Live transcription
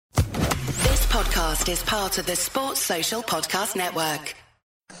podcast is part of the Sports Social Podcast Network.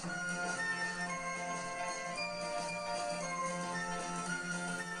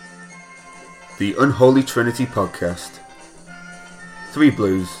 The Unholy Trinity Podcast. 3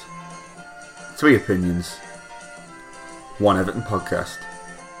 Blues, 3 Opinions, 1 Everton Podcast.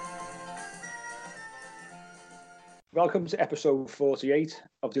 Welcome to episode 48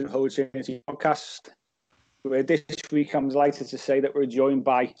 of the Unholy Trinity Podcast. Where this week I'm delighted to say that we're joined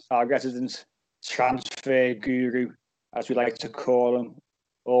by our resident transfer guru, as we like to call him,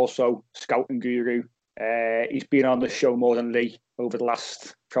 also scouting guru. He's been on the show more than Lee over the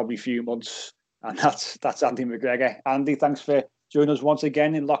last probably few months, and that's Andy McGregor. Andy, thanks for joining us once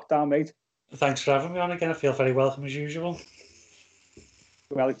again in lockdown, mate. Thanks for having me on again. I feel very welcome as usual.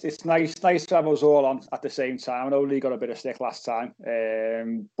 Well, it's nice to have us all on at the same time. I know Lee got a bit of stick last time,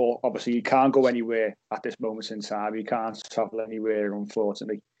 but obviously he can't go anywhere at this moment in time. He can't travel anywhere,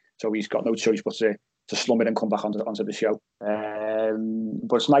 unfortunately. So he's got no choice but to slum it and come back onto the show.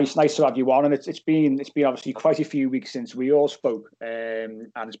 But it's nice to have you on, and it's been obviously quite a few weeks since we all spoke,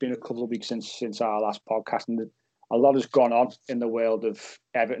 and it's been a couple of weeks since our last podcast, and a lot has gone on in the world of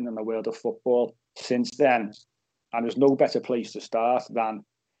Everton and the world of football since then. And there's no better place to start than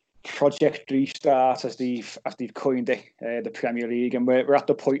Project Restart, as they've coined it, the Premier League. And we're at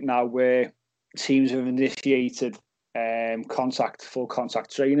the point now where teams have initiated full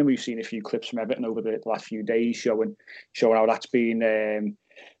contact training. We've seen a few clips from Everton over the last few days showing how that's been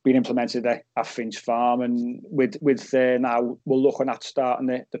implemented at Finch Farm. And with now we're looking at starting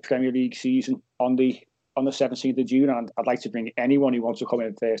the Premier League season on the 17th of June. And I'd like to bring anyone who wants to come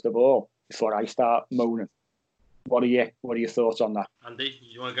in first of all before I start moaning. What are your thoughts on that, Andy?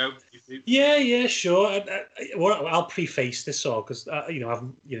 You want to go? Yeah, sure. I'll preface this all because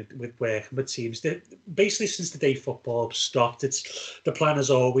with working with teams, basically since the day football stopped, the plan is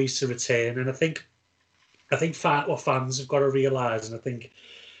always to return, and I think what fans have got to realise, and I think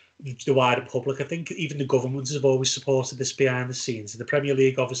the wider public, I think even the governments have always supported this behind the scenes. The Premier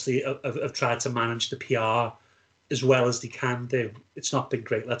League obviously have tried to manage the PR as well as they can do. It's not been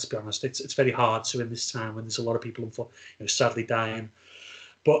great, let's be honest. It's very hard to in this time when there's a lot of people sadly dying.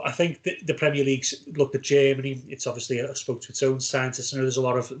 But I think the Premier League's looked at Germany. It's obviously spoke to its own scientists. I know there's a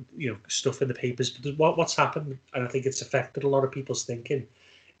lot of stuff in the papers, but what's happened, and I think it's affected a lot of people's thinking,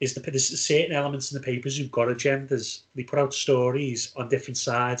 is there's certain elements in the papers who've got agendas. They put out stories on different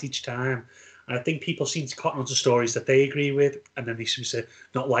sides each time. And I think people seem to cotton onto stories that they agree with, and then they seem to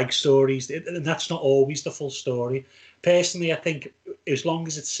not like stories, and that's not always the full story. Personally, I think as long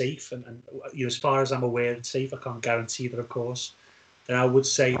as it's safe, and as far as I'm aware, it's safe. I can't guarantee that, of course. Then I would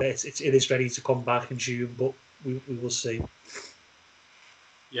say that it is ready to come back in June, but we will see.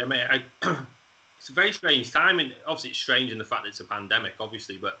 Yeah, mate. It's a very strange time, and obviously it's strange in the fact that it's a pandemic,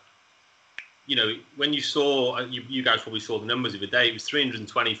 obviously, but. When you saw, you guys probably saw the numbers of the day, it was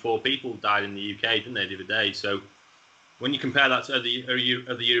 324 people died in the UK, didn't they, the other day? So when you compare that to other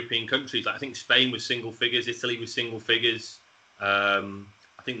European countries, like I think Spain was single figures, Italy was single figures. I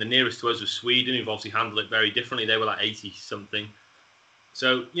think the nearest to us was Sweden, who've obviously handled it very differently. They were like 80-something.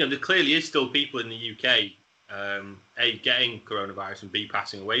 So, there clearly is still people in the UK, A, getting coronavirus, and B,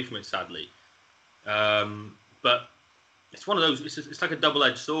 passing away from it, sadly. But it's one of those, it's like a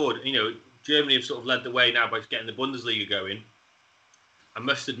double-edged sword, Germany have sort of led the way now by getting the Bundesliga going. I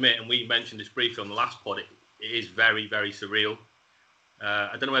must admit, and we mentioned this briefly on the last pod, it is very, very surreal.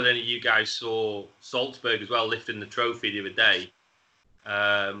 I don't know whether any of you guys saw Salzburg as well lifting the trophy the other day.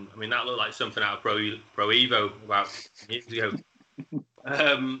 That looked like something out of Pro Evo about years ago.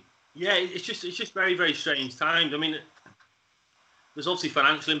 It's just very, very strange times. There's obviously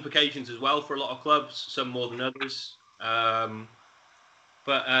financial implications as well for a lot of clubs, some more than others.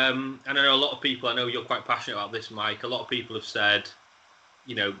 But I know a lot of people, I know you're quite passionate about this, Mike. A lot of people have said,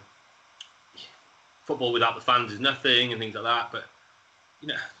 football without the fans is nothing and things like that. But,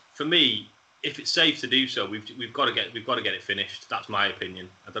 for me, if it's safe to do so, we've got to get it finished. That's my opinion.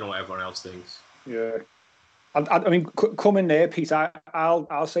 I don't know what everyone else thinks. Yeah. Come in there, Pete.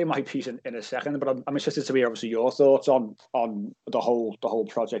 I'll say my piece in a second, but I'm interested to hear obviously your thoughts on the whole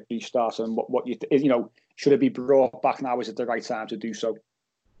Project Restart and what you should it be brought back now? Is it the right time to do so?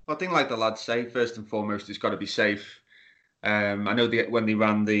 I think, like the lads say, first and foremost, it's got to be safe. I know when they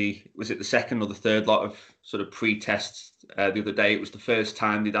ran the second or the third lot of sort of pre-tests the other day, it was the first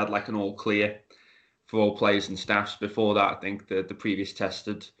time they'd had like an all clear for all players and staffs. Before that, I think the previous test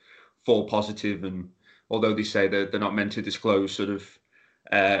had fall positive, and although they say that they're not meant to disclose sort of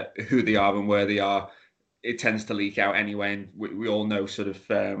who they are and where they are, it tends to leak out anyway. And we all know sort of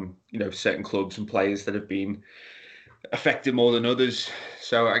certain clubs and players that have been affected more than others.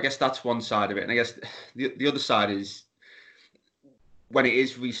 So I guess that's one side of it. And I guess the other side is when it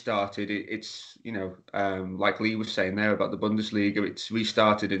is restarted, it's, you know, like Lee was saying there about the Bundesliga, it's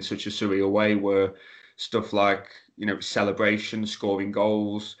restarted in such a surreal way where stuff like, you know, celebration, scoring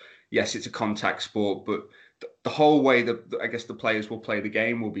goals. Yes, it's a contact sport, but the whole way that I guess the players will play the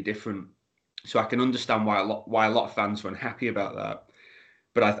game will be different. So I can understand why a lot of fans are unhappy about that.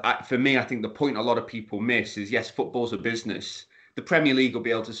 But for me, I think the point a lot of people miss is, yes, football's a business. The Premier League will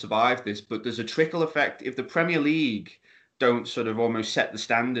be able to survive this, but there's a trickle effect. If the Premier League don't sort of almost set the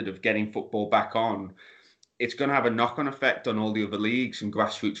standard of getting football back on, it's going to have a knock-on effect on all the other leagues and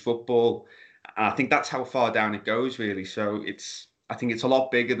grassroots football. And I think that's how far down it goes, really. So I think it's a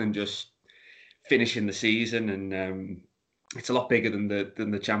lot bigger than just finishing the season, and it's a lot bigger than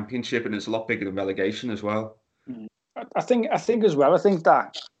the Championship, and it's a lot bigger than relegation as well. I think as well. I think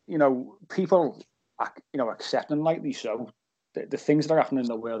that, you know, people, you know, accepting lightly so the things that are happening in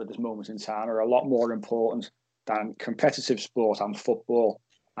the world at this moment in time are a lot more important than competitive sport and football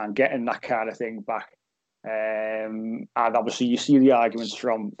and getting that kind of thing back. And obviously, you see the arguments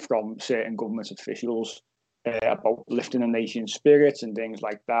from certain government officials about lifting the nation's spirits and things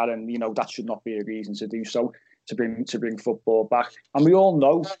like that, and you know that should not be a reason to do so. To bring football back, and we all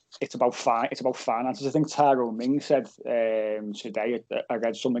know it's about finances. I think Tyrone Ming said today, I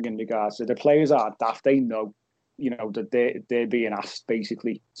read something in regards to the players are daft. They know, you know, that they're being asked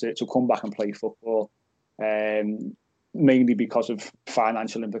basically to come back and play football, mainly because of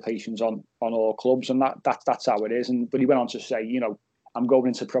financial implications on all clubs, and that's how it is. But he went on to say, you know, I'm going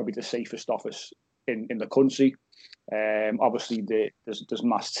into probably the safest office in the country. Obviously, there's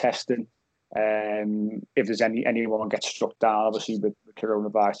mass testing. If there's anyone gets struck down, obviously with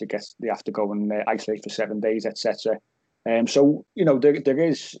coronavirus, they have to go and isolate for 7 days, etc. So you know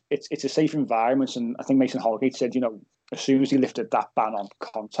it's a safe environment, and I think Mason Holgate said, you know, as soon as he lifted that ban on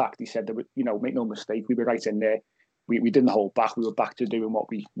contact, he said that, you know, make no mistake, we were right in there. We didn't hold back. We were back to doing what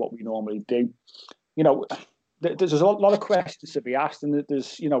we normally do. You know, there's a lot of questions to be asked, and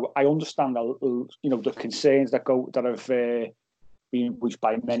there's, you know, I understand you know, the concerns that have being voiced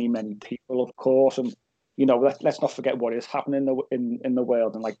by many people, of course, and you know, let's not forget what is happening in the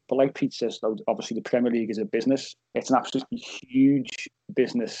world. And like Pete says, though, obviously the Premier League is a business. It's an absolutely huge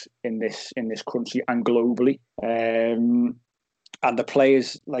business in this country and globally. And the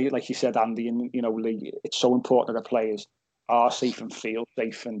players, like you said, Andy, and you know, Lee, it's so important that the players are safe and feel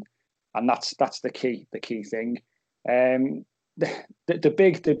safe, and that's the key thing. The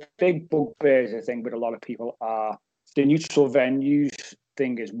big bugbears, I think, with a lot of people are the neutral venues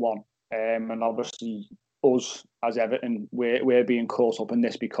thing is one, and obviously us as Everton, we're being caught up in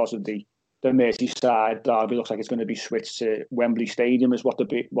this because of the Merseyside derby. Looks like it's going to be switched to Wembley Stadium, is what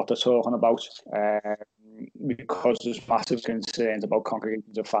they're talking about, because there's massive concerns about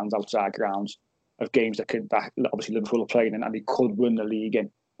congregations of fans outside grounds of games that obviously Liverpool are playing in, and they could win the league in.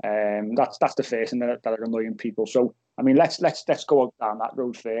 That's the first thing that are annoying people. So I mean, let's go down that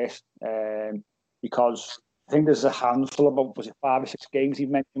road first, because I think there's a handful, about 5 or 6 games you've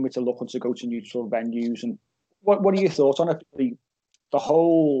mentioned, which are looking to go to neutral venues. And what are your thoughts on it? The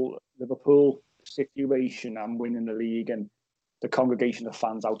whole Liverpool situation and winning the league and the congregation of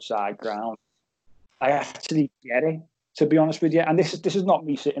fans outside ground. I actually get it, to be honest with you. And this is not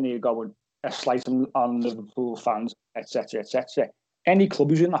me sitting here going a slice on Liverpool fans, etc., etc. Any club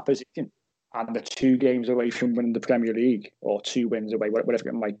who's in that position and they're 2 games away from winning the Premier League, or 2 wins away, whatever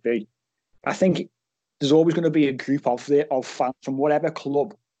it might be, I think there's always going to be a group of fans from whatever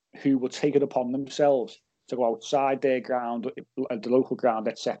club who will take it upon themselves to go outside their ground, the local ground,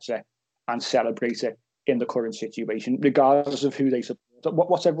 etc., and celebrate it in the current situation, regardless of who they support.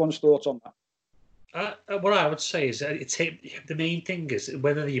 What's everyone's thoughts on that? What I would say is the main thing is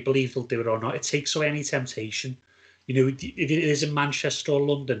whether you believe they'll do it or not. It takes away any temptation. You know, if it is in Manchester or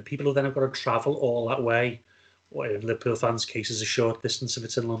London, people have then got to travel all that way. Well, in Liverpool fans' case, is a short distance if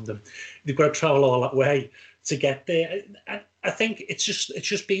it's in London. They've got to travel all that way to get there. And I think it's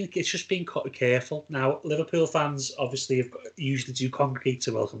just being careful. Now, Liverpool fans obviously usually do congregate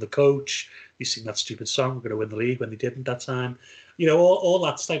to welcome the coach. They sing that stupid song, "We're going to win the league," when they didn't that time. You know, all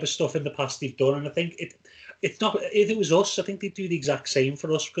that type of stuff in the past they've done. And I think it's not. If it was us, I think they'd do the exact same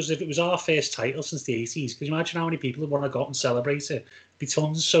for us, because if it was our first title since the 80s, can you imagine how many people would want to go out and celebrate it? It'd be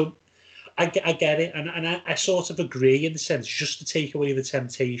tons. So I get it, and I sort of agree in the sense, just to take away the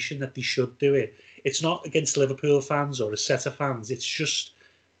temptation that they should do it. It's not against Liverpool fans or a set of fans. It's just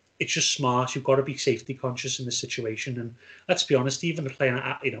smart. You've got to be safety conscious in this situation. And let's be honest, even playing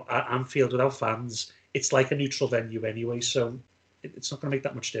at Anfield without fans, it's like a neutral venue anyway. So it's not going to make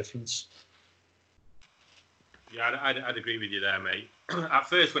that much difference. Yeah, I'd agree with you there, mate. At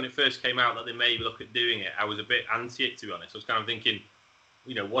first, when it first came out that they may look at doing it, I was a bit anti it, to be honest. I was kind of thinking,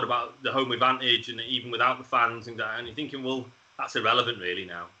 what about the home advantage and even without the fans and that? And you're thinking, well, that's irrelevant really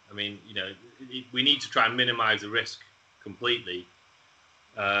now. I mean, we need to try and minimise the risk completely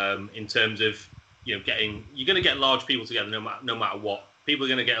in terms of, you're going to get large people together no matter what. People are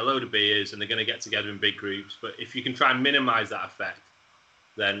going to get a load of beers and they're going to get together in big groups. But if you can try and minimise that effect,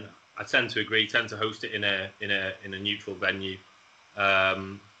 then I tend to host it in a neutral venue.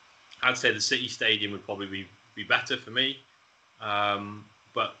 I'd say the City Stadium would probably be better for me.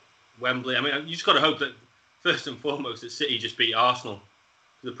 But Wembley, I mean, you just got to hope that, first and foremost, that City just beat Arsenal.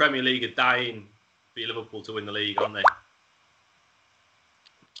 The Premier League are dying for Liverpool to win the league, aren't they?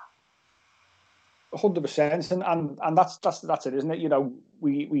 100%, and that's it, isn't it?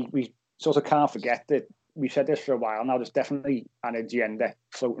 We sort of can't forget that we've said this for a while now. There's definitely an agenda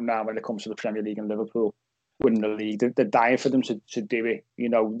floating around when it comes to the Premier League and Liverpool winning the league. They're dying for them to do it.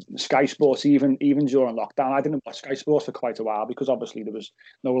 Sky Sports, even during lockdown, I didn't watch Sky Sports for quite a while because obviously there was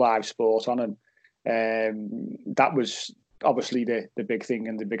no live sport on, and that was obviously the big thing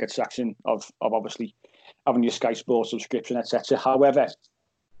and the big attraction of obviously having your Sky Sports subscription, etc. However,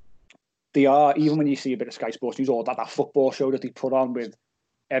 they are, even when you see a bit of Sky Sports News or that football show that they put on with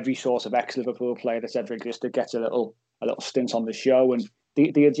every sort of ex-Liverpool player that's ever existed gets a little stint on the show, and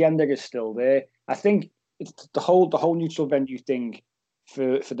the agenda is still there. I think it's the whole neutral venue thing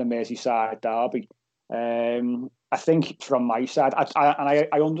for the Merseyside derby. I think from my side, I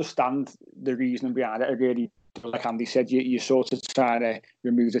understand the reasoning behind it. I really, like Andy said, you're sort of trying to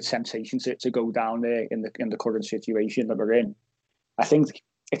remove the temptation to go down there in the current situation that we're in. I think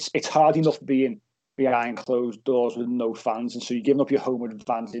it's hard enough being behind closed doors with no fans, and so you're giving up your home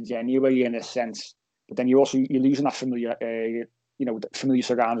advantage anyway, in a sense. But then you're losing that familiar, familiar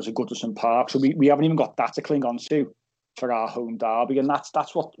surroundings of Goodison Park. So we haven't even got that to cling on to for our home derby, and that's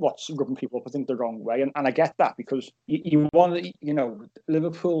what's rubbing people up, I think, the wrong way. And I get that, because you want,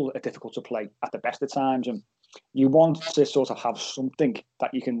 Liverpool are difficult to play at the best of times, and you want to sort of have something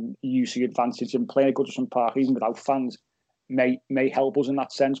that you can use to your advantage, and playing at Goodison Park even without fans may help us in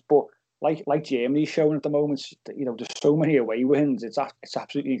that sense. But like Germany's showing at the moment, there's so many away wins. It's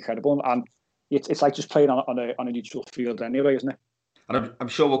absolutely incredible, and it's like just playing on a neutral field anyway, isn't it? And I'm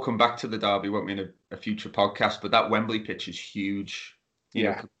sure we'll come back to the derby, won't we, in a future podcast. But that Wembley pitch is huge, you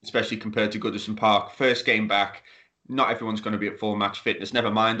know, especially compared to Goodison Park. First game back, not everyone's going to be at full match fitness.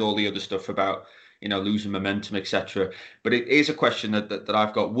 Never mind all the other stuff about losing momentum, etc. But it is a question that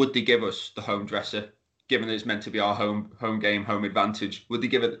I've got. Would they give us the home dresser? Given that it's meant to be our home game, home advantage, would they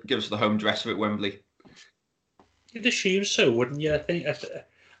give us the home dresser at Wembley? You'd assume so, wouldn't you?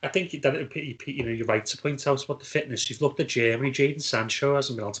 I think that you're right to point out about the fitness. You've looked at Germany. Jadon Sancho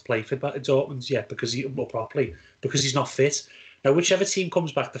hasn't been able to play for Dortmund yet because he's not fit. Now, whichever team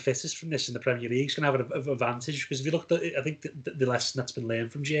comes back the fittest from this in the Premier League is going to have an advantage, because if you look at I think the lesson that's been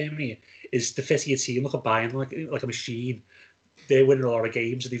learned from Germany is the fitter your team. Look at Bayern like a machine. They're winning a lot of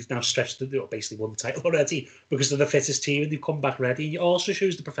games, and they've now stretched basically won the title already because they're the fittest team and they've come back ready. And it also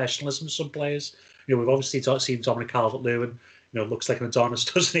shows the professionalism of some players. We've obviously seen Dominic Calvert-Lewin. Looks like an Adonis,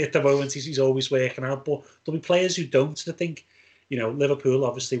 doesn't he, at the moment? He's always working out. But there'll be players who don't. I think, Liverpool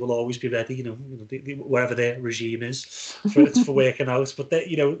obviously will always be ready, wherever their regime is for working out. But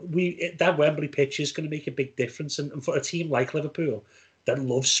that Wembley pitch is going to make a big difference. And for a team like Liverpool that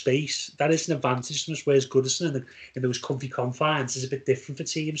loves space, that is an advantage to us, whereas Goodison in those comfy confines is a bit different for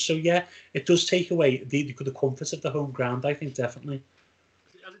teams. So, yeah, it does take away the comfort of the home ground, I think, definitely.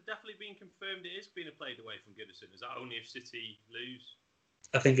 Has it definitely been confirmed it is being played away from Goodison? Is that only if City lose?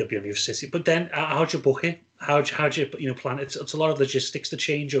 I think it'll be only if City. But then, how do you book it? How do you plan it? It's a lot of logistics to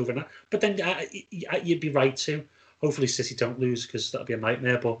change overnight. But then you'd be right to. Hopefully City don't lose, because that'll be a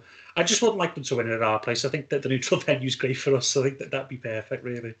nightmare. But I just wouldn't like them to win it at our place. I think that the neutral venue is great for us. So I think that'd be perfect,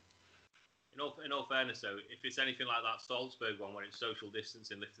 really. In all fairness, though, if it's anything like that Salzburg one where it's social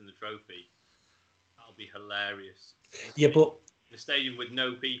distancing, lifting the trophy, that'll be hilarious. Yeah, but the stadium with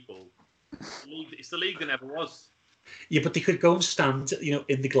no people. It's the league that never was. Yeah, but they could go and stand,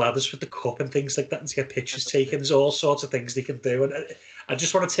 in the Gladders with the cup and things like that, and to get pictures taken. There's all sorts of things they can do, and I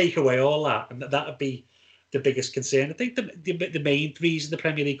just want to take away all that, and that would be the biggest concern. I think the main reason the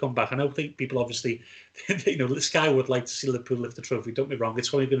Premier League come back, I don't think people obviously, Sky would like to see Liverpool lift the trophy. Don't be wrong,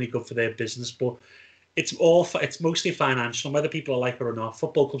 it's only going to be good for their business, but it's mostly financial, whether people like it or not.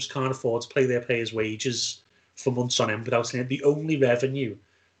 Football clubs can't afford to pay their players' wages for months on end without saying the only revenue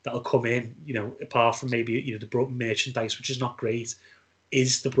that'll come in, apart from maybe the merchandise, which is not great,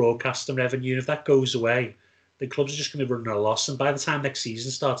 is the broadcasting revenue. And if that goes away, the clubs are just going to run at a loss. And by the time next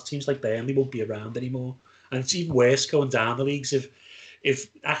season starts, teams like Burnley won't be around anymore. And it's even worse going down the leagues if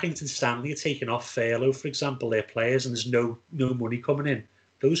Accrington Stanley are taking off furlough, for example, their players, and there's no money coming in,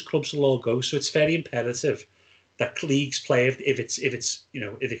 those clubs will all go. So it's very imperative that leagues play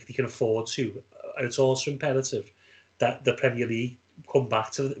if they can afford to, and it's also imperative that the Premier League come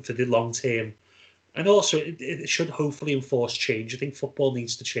back for the long term. And also, it should hopefully enforce change. I think football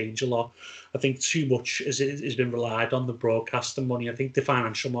needs to change a lot. I think too much has been relied on the broadcasting money. I think the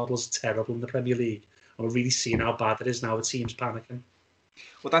financial models are terrible in the Premier League, and we're really seeing how bad it is now. The team's panicking.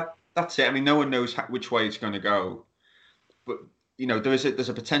 Well, that's it. I mean, no one knows which way it's going to go, but there's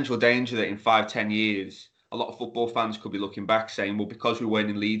a potential danger that in 5-10 years, a lot of football fans could be looking back saying, well, because we weren't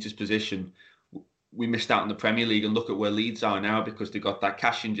in Leeds' position, we missed out on the Premier League, and look at where Leeds are now because they got that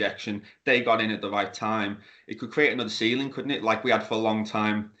cash injection. They got in at the right time. It could create another ceiling, couldn't it? Like we had for a long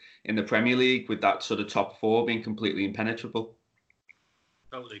time in the Premier League with that sort of top four being completely impenetrable.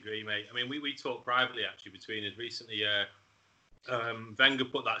 Totally agree, mate. I mean, we talked privately actually between us recently. Wenger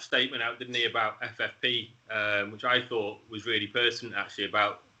put that statement out, didn't he, about FFP, which I thought was really pertinent actually,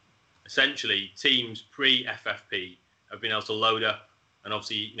 about essentially teams pre-FFP have been able to load up and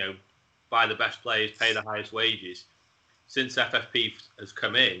obviously, buy the best players, pay the highest wages. Since FFP has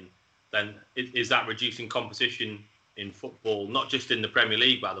come in, then is that reducing competition in football, not just in the Premier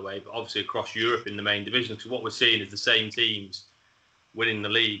League, by the way, but obviously across Europe in the main divisions? Because what we're seeing is the same teams winning the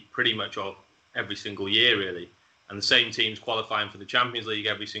league pretty much every single year, really. And the same teams qualifying for the Champions League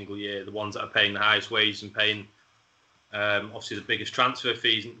every single year, the ones that are paying the highest wages and paying, obviously, the biggest transfer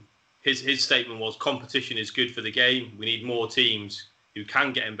fees. His statement was, competition is good for the game. We need more teams who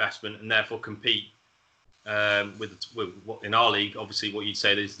can get investment and therefore compete with what in our league, obviously, what you'd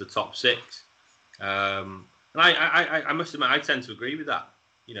say is the top six. And I must admit, I tend to agree with that.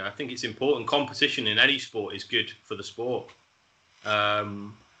 I think it's important. Competition in any sport is good for the sport.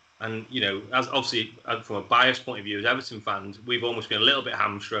 And, as obviously from a biased point of view, as Everton fans, we've almost been a little bit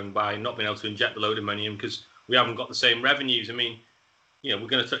hamstrung by not being able to inject a load of money in because we haven't got the same revenues. I mean, we're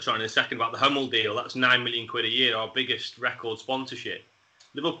going to touch on in a second about the Hummel deal. That's £9 million a year, our biggest record sponsorship.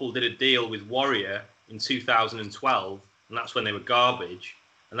 Liverpool did a deal with Warrior in 2012, and that's when they were garbage,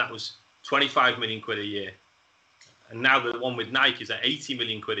 and that was £25 million a year. And now the one with Nike is at £80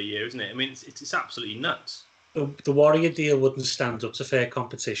 million a year, isn't it? I mean, it's absolutely nuts. The Warrior deal wouldn't stand up to fair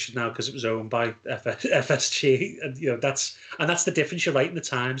competition now because it was owned by FSG, and that's the difference. You're right in the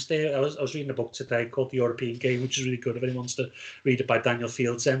times there. I was reading a book today called The European Game, which is really good if anyone wants to read it, by Daniel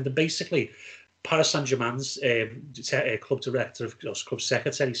Fieldsend. And basically, Paris Saint-Germain's club director, club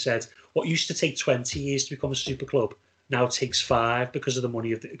secretary, said what used to take 20 years to become a super club now takes 5 because of the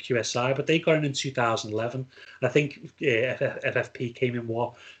money of the QSI, but they got in 2011. And I think FFP came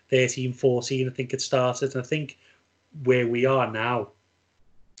in 13, 14, I think it started. And I think where we are now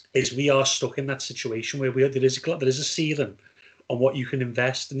is we are stuck in that situation where there is a ceiling on what you can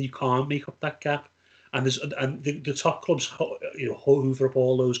invest, and you can't make up that gap. And the top clubs, hoover up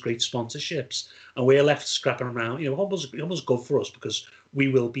all those great sponsorships, and we're left scrapping around. Hummel's good for us because we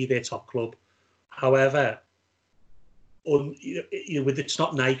will be their top club. However, it's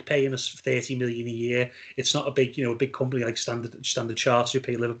not Nike paying us 30 million a year. It's not a big company like Standard Chartered who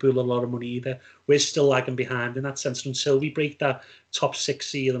pay Liverpool a lot of money either. We're still lagging behind in that sense. Until we break that top 6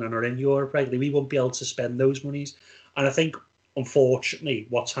 ceiling and are in Europe regularly, we won't be able to spend those monies. And I think, unfortunately,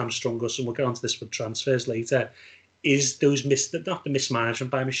 what's hamstrung us, and we'll get onto this with transfers later, is not the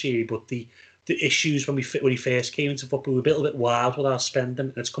mismanagement by Moshiri, but the issues when he first came into football. We were a little bit wild with our spending,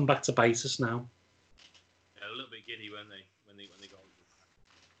 and it's come back to bite us now. A little bit giddy when they got.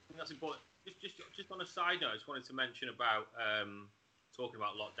 I think that's important. Just on a side note, I just wanted to mention about talking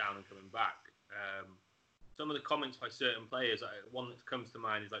about lockdown and coming back. Some of the comments by certain players. One that comes to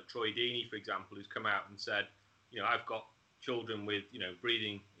mind is like Troy Deeney, for example, who's come out and said, I've got children with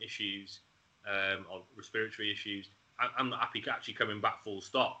breathing issues or respiratory issues. I'm not happy actually coming back full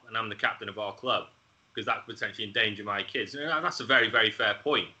stop, and I'm the captain of our club because that could potentially endanger my kids. That's a very, very fair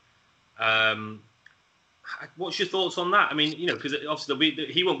point. What's your thoughts on that? I mean, because obviously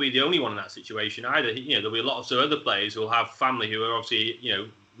he won't be the only one in that situation either. There'll be a lot of other players who'll have family who are obviously,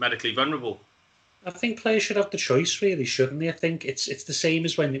 medically vulnerable. I think players should have the choice, really, shouldn't they? I think it's the same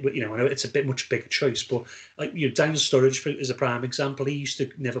as when, I know it's a much bigger choice, but like Daniel Sturridge is a prime example. He used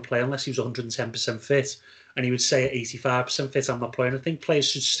to never play unless he was 110% fit, and he would say at 85% fit, I'm not playing. I think players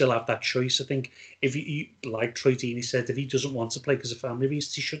should still have that choice. I think if you like Troy Deeney said, if he doesn't want to play because of family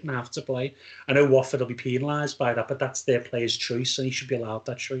reasons, he shouldn't have to play. I know Watford will be penalised by that, but that's their player's choice, and he should be allowed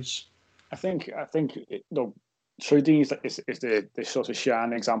that choice. I think Troy Deeney is the sort of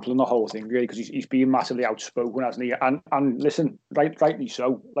shining example in the whole thing, really, because he's been massively outspoken, hasn't he? And listen, rightly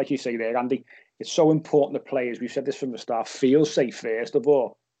so, like you say there, Andy. it's so important that players, we've said this from the start, feel safe first of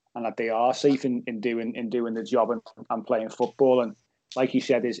all, and that they are safe in doing the job and playing football. And like you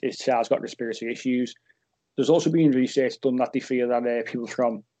said, his child's got respiratory issues. There's also been research done that they feel that people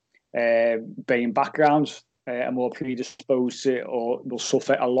from BAME backgrounds are more predisposed to, or will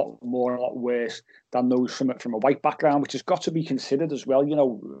suffer a lot worse than those from a white background, which has got to be considered as well. You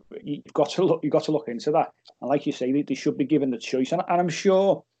know, you've got to look into that. And like you say, they should be given the choice. And I'm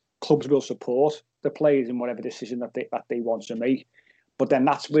sure clubs will support the players in whatever decision that they want to make. But then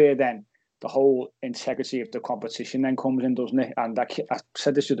that's where then the whole integrity of the competition then comes in, doesn't it? And I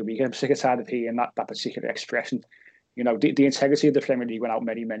said this the other week, I'm sick and tired of hearing that particular expression. You know, the integrity of the Premier League went out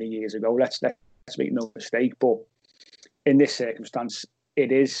many, many years ago. Let's make no mistake. But in this circumstance,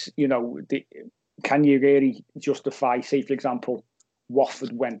 it is, you know, can you really justify, say, for example,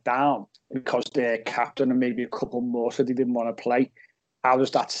 Watford went down because their captain and maybe a couple more said they didn't want to play? How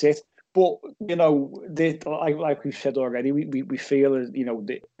does that sit? But, you know, like we've said already, we feel, you know,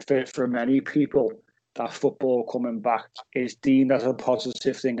 for many people, that football coming back is deemed as a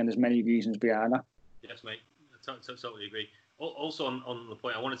positive thing, and there's many reasons behind that. Yes, mate. I totally agree. Also, on the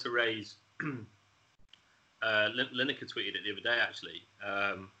point, I wanted to raise, Lineker tweeted it the other day, actually,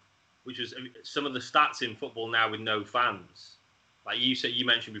 which was some of the stats in football now with no fans. Like you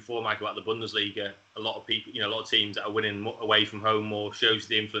mentioned before, Mike, about the Bundesliga. A lot of people, you know, a lot of teams that are winning away from home more, shows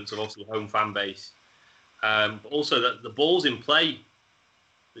the influence of obviously the home fan base. But also that the ball's in play.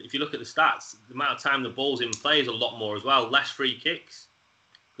 If you look at the stats, the amount of time the ball's in play is a lot more as well. Less free kicks.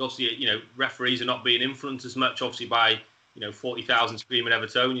 Obviously, you know, referees are not being influenced as much, obviously, by, you know, 40,000 screaming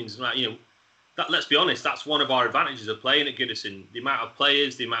Evertonians. You know, let's be honest, that's one of our advantages of playing at Goodison. The amount of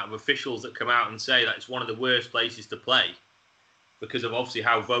players, the amount of officials that come out and say that it's one of the worst places to play, because of obviously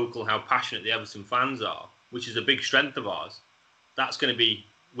how vocal, how passionate the Everton fans are, which is a big strength of ours. That's going to be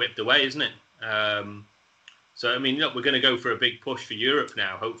whipped away, isn't it? So, I mean, look, we're going to go for a big push for Europe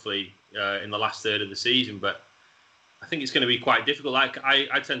now, hopefully, in the last third of the season. But I think it's going to be quite difficult. Like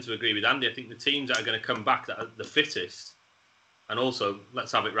I tend to agree with Andy. I think the teams that are going to come back that are the fittest, and also,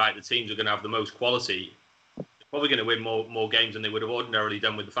 let's have it right, the teams are going to have the most quality, they're probably going to win more games than they would have ordinarily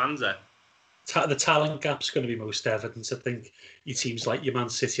done with the fans there. The talent gap's going to be most evident. I think your teams like your Man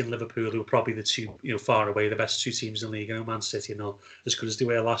City and Liverpool, who are probably the two, you know, far away the best two teams in the league. You know, Man City are not as good as they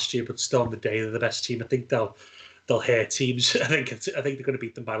were last year, but still on the day they're the best team. I think they'll hurt teams. I think they're going to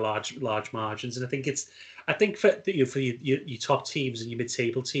beat them by large margins. And I think for your top teams and your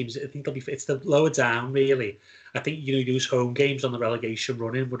mid-table teams, I think it's the lower down really. I think, you know, those home games on the relegation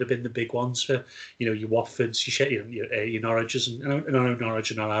run-in would have been the big ones for, you know, your Watfords, your Norwiches, and I know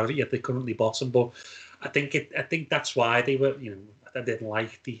Norwich are not out of it yet. They're currently bottom, but I think that's why they were, you know, I didn't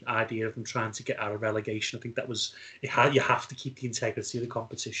like the idea of them trying to get out of relegation. I think that was you have to keep the integrity of the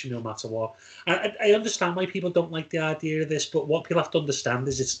competition no matter what. I understand why people don't like the idea of this, but what people have to understand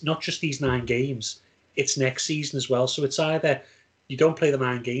is it's not just these 9 games; it's next season as well. So it's either you don't play the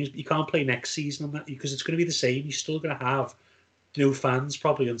 9 games, but you can't play next season on that because it's going to be the same. You're still going to have no fans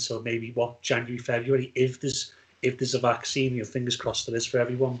probably until maybe January, February, if there's a vaccine. You know, fingers crossed there is for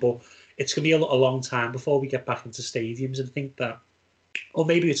everyone, but it's going to be a long time before we get back into stadiums. And I think that. Or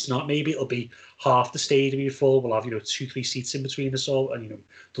maybe it's not. Maybe it'll be half the stadium full. We'll have, you know, 2-3 seats in between us all, and, you know,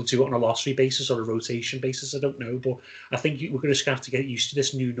 they'll do it on a lottery basis or a rotation basis. I don't know, but I think we're going to have to get used to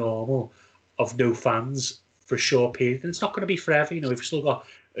this new normal of no fans for a short period, and it's not going to be forever. You know, we've still got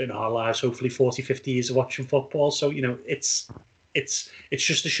in our lives hopefully 40, 50 years of watching football. So, you know, it's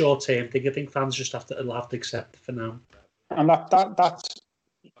just a short term thing. I think fans just have to accept it for now. And that's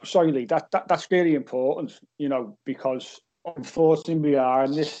sorry, Lee. That's really important. You know, because unfortunately, we are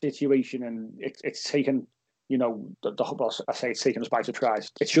in this situation, and it's taken, you know, I say it's taken us by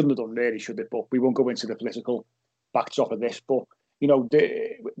surprise. It shouldn't have done, really, should it? But we won't go into the political backdrop of this. But, you know,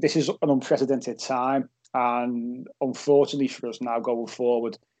 this is an unprecedented time, and unfortunately for us now going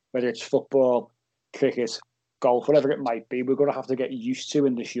forward, whether it's football, cricket, golf, whatever it might be, we're going to have to get used to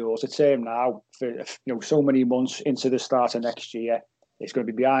in the shorter term now. For, you know, so many months into the start of next year. It's going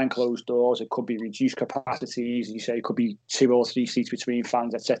to be behind closed doors. It could be reduced capacities. You say it could be 2 or 3 seats between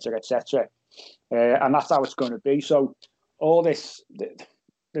fans, etc., etc. And that's how it's going to be. So all this,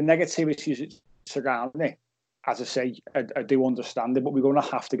 the negativity surrounding it, as I say, I do understand it, but we're going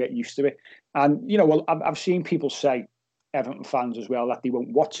to have to get used to it. And, you know, well, I've seen people say, Everton fans as well, that they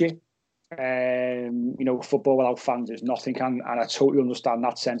won't watch it. You know, football without fans is nothing. And I totally understand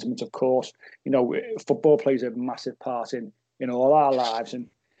that sentiment, of course. You know, football plays a massive part in all our lives, and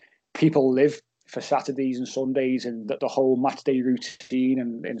people live for Saturdays and Sundays and the whole match day routine,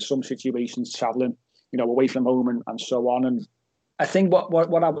 and in some situations travelling, you know, away from home and so on. And I think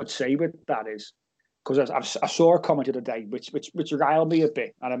what I would say with that is, because I saw a comment the other day which riled me a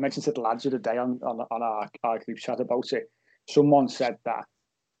bit, and I mentioned to the lads the other day on our group chat about it. Someone said that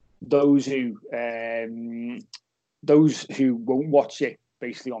those who won't watch it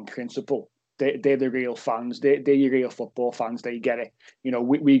basically on principle, they're the real fans. They're your real football fans. They get it.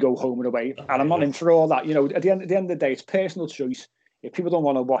 We go home and away, and I'm not in for all that. At the end of the day, it's personal choice. If people don't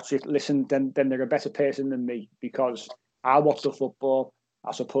want to watch it, listen, then they're a better person than me, because I watch the football.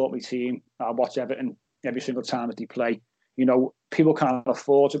 I support my team. I watch Everton every single time that they play. People can't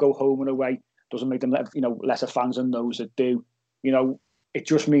afford to go home and away. Doesn't make them lesser fans than those that do. It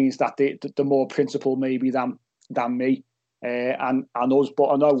just means that the more principled maybe than me. And us, but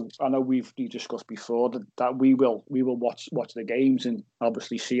I know we've discussed before that we will watch the games and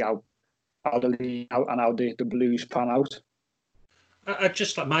obviously see how the league and how the Blues pan out. I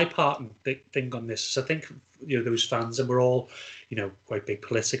just like my part and thing on this. I think those fans, and we're all quite big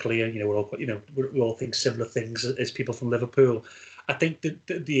politically, and we're all we all think similar things as people from Liverpool. I think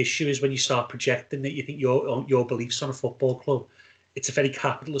the issue is when you start projecting that you think your beliefs on a football club. It's a very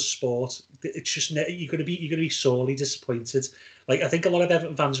capitalist sport. It's just you're going to be sorely disappointed. Like, I think a lot of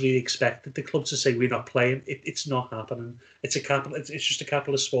Everton fans really expected the club to say we're not playing. It's not happening. It's just a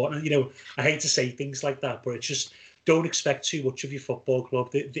capitalist sport. And I hate to say things like that, but it's just, don't expect too much of your football club.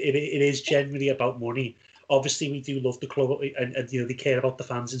 It is generally about money. Obviously, we do love the club, and they care about the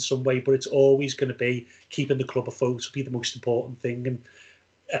fans in some way, but it's always going to be keeping the club afloat will be the most important thing. And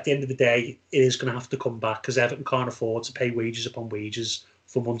at the end of the day, it is going to have to come back, because Everton can't afford to pay wages upon wages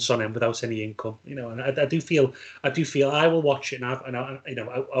for months on end without any income. And I do feel I will watch it, and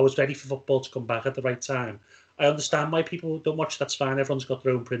I was ready for football to come back at the right time. I understand why people don't watch. That's fine. Everyone's got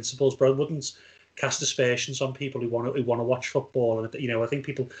their own principles, but I wouldn't cast aspersions on people who want to watch football. And I think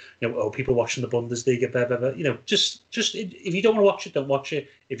people, people watching the Bundesliga, blah, blah, blah. Just if you don't want to watch it, don't watch it.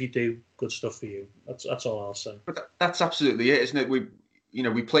 If you do, good stuff for you. That's all I'll say. But that's absolutely it, isn't it?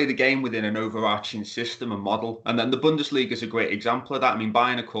 We play the game within an overarching system and model, and then the Bundesliga is a great example of that. I mean,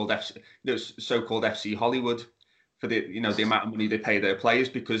 Bayern are called so-called FC Hollywood for the amount of money they pay their players,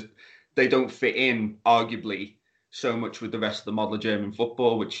 because they don't fit in, arguably, so much with the rest of the model of German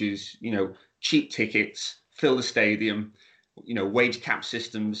football, which is cheap tickets, fill the stadium, wage cap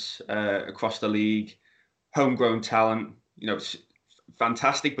systems across the league, homegrown talent. It's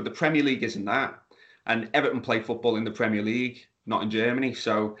fantastic, but the Premier League isn't that, and Everton play football in the Premier League, not in Germany.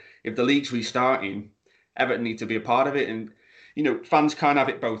 So if the league's restarting, Everton need to be a part of it. And, fans can't have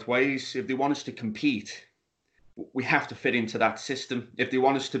it both ways. If they want us to compete, we have to fit into that system. If they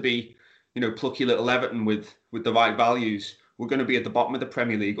want us to be, plucky little Everton with the right values, we're going to be at the bottom of the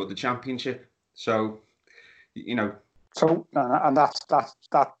Premier League or the Championship. So, So, and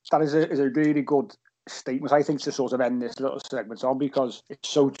that is a really good statement, I think, to sort of end this little segment on, because it's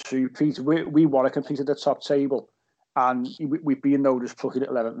so true, Peter. We want to compete at the top table. And we've been known as plucky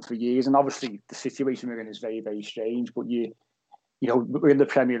little Everton for years, and obviously the situation we're in is very, very strange. But we're in the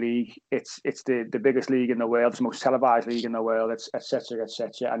Premier League. It's the biggest league in the world. It's the most televised league in the world. It's et cetera, et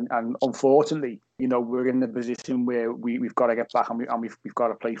cetera. And unfortunately, we're in the position where we've got to get back, and we've got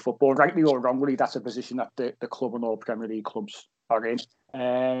to play football. Rightly or wrongly, that's a position that the club and all Premier League clubs are in.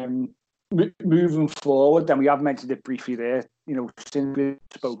 Moving forward, then we have mentioned it briefly there. Since we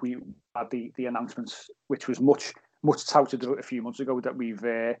spoke, we had the announcements, which was much touted a few months ago, that we've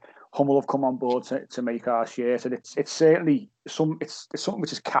Hummel have come on board to make our shirt, and it's certainly something which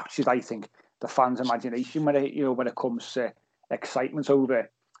has captured, I think, the fans' imagination when it comes to excitement over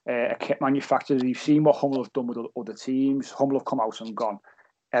a kit manufacturer. You've seen what Hummel have done with other teams. Hummel have come out and gone,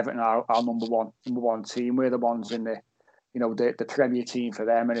 Everton are our number one team. We're the ones in the Premier team for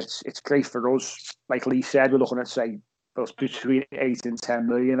them, and it's great for us. Like Lee said, we're looking at, say, between 8 and 10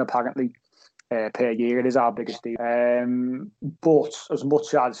 million apparently per year. It is our biggest deal. But as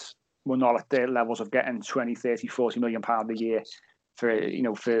much as we're not at the levels of getting 20, 30, 40 million pounds a year for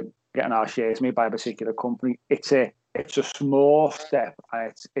getting our shares made by a particular company, it's a small step,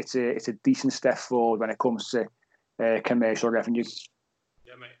 and it's a decent step forward when it comes to commercial revenue.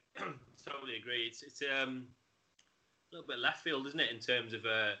 Yeah, mate, totally agree. It's a little bit left field, isn't it, in terms of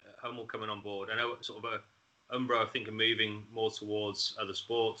Hummel coming on board? I know sort of Umbro, I think, are moving more towards other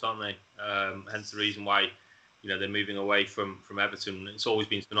sports, aren't they? Hence the reason why, they're moving away from Everton. It's always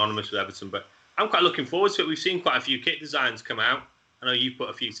been synonymous with Everton, but I'm quite looking forward to it. We've seen quite a few kit designs come out. I know you put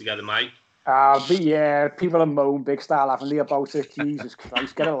a few together, Mike. But yeah, people are moan big style, haven't they, about it? Jesus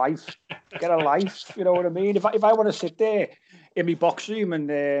Christ, get a life. You know what I mean? If I want to sit there in my box room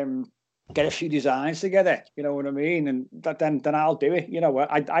and get a few designs together, you know what I mean, and then I'll do it.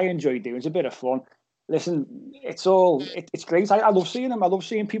 I enjoy doing it. It's a bit of fun. listen, it's great. I love seeing them. I love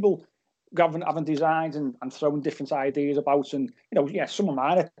seeing people having designs and throwing different ideas about. And some of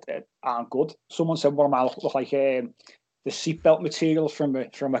mine aren't good. Someone said one of mine look like the seatbelt material from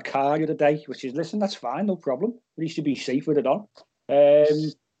a car the other day, which is, listen, that's fine, no problem. At least you be safe with it on.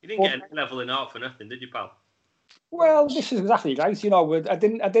 You didn't get a level in art for nothing, did you, pal? Well, this is exactly right. I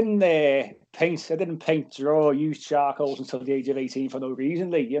didn't paint, draw, use charcoals until the age of 18 for no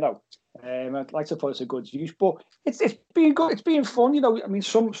reason. I'd like to put it to good use, but it's been good. It's been fun. I mean,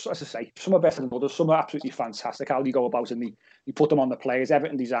 some, as I say, some are better than others. Some are absolutely fantastic. How you go about and you put them on the players.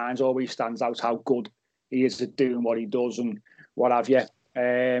 Everton Designs always stands out how good he is at doing what he does and what have you.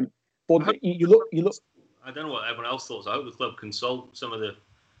 But you look. I don't know what everyone else thought. I hope the club consult some of the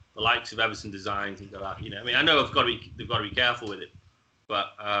likes of Everton Designs and that. I mean, I know they've got to be careful with it,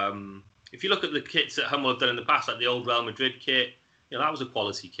 but if you look at the kits that Hummel have done in the past, like the old Real Madrid kit, that was a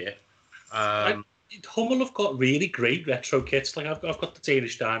quality kit. Hummel have got really great retro kits. Like I've got the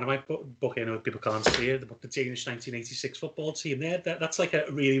Danish Dynamite book. People can't see it, but the Danish 1986 football team there. That's like a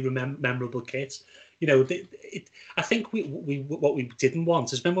really memorable kit. I think what we didn't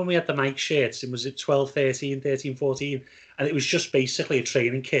want is, remember when we had the Nike shirts, and was it 12, 13, 13, 14, and it was just basically a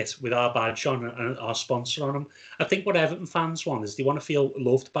training kit with our badge on and our sponsor on them. I think what Everton fans want is they want to feel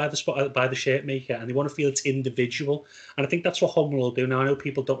loved by the shirt maker, and they want to feel it's individual. And I think that's what Hummel will do. Now I know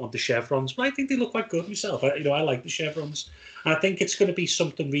people don't want the chevrons, but I think they look quite good myself. I like the chevrons, and I think it's going to be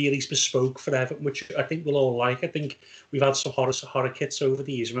something really bespoke for Everton, which I think we'll all like. I think we've had some horror kits over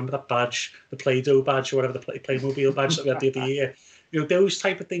the years. Remember that badge, the Play-Doh badge or whatever, the Playmobil badge that we had the other year? Those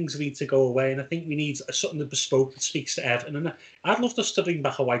type of things need to go away, and I think we need something bespoke that speaks to Everton. And I'd love us to bring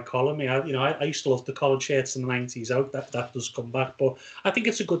back a white collar. I used to love the collared shirts in the 90s. I hope that does come back, but I think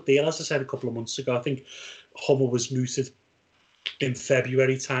it's a good deal. As I said a couple of months ago, I think Hummel was mooted in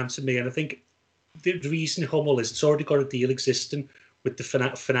February time to me, and I think the reason Hummel is, it's already got a deal existing with the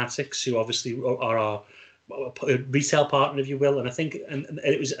Fanatics, who obviously are our retail partner, if you will, and I think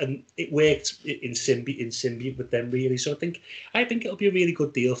it worked in symbiote with them, really. So I think it'll be a really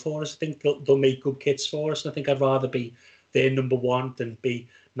good deal for us. I think they'll make good kits for us, and I think I'd rather be their number one than be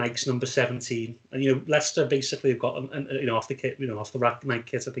Nike's number 17. And Leicester basically have got off the kit, off the rack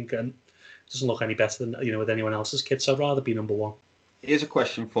Nike kit. I think it doesn't look any better than with anyone else's kit. So I'd rather be number one. Here's a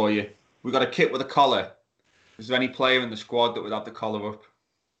question for you: we've got a kit with a collar. Is there any player in the squad that would have the collar up?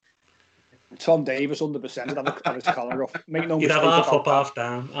 Tom Davis, 100%, would have his collar up. Make no You'd mistake have half about up, that. half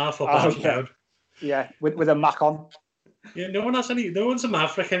down, half up, half down. Yeah, with a Mac on. Yeah, no one's a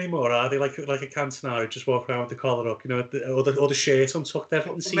maverick anymore, are they? Like a Cantona, just walk around with the collar up, or the shirt untucked.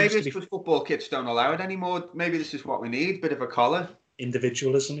 Everything seems maybe to it's be... because football kits don't allow it anymore. Maybe this is what we need, a bit of a collar.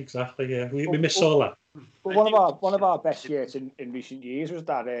 Individualism, exactly. Yeah, we miss all that. But one of our best shirts in recent years was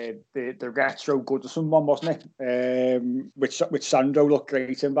that the retro Goodison one, wasn't it? Which Sandro looked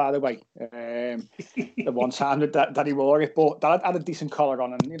great in, by the way. The one time that he wore it, but that had a decent collar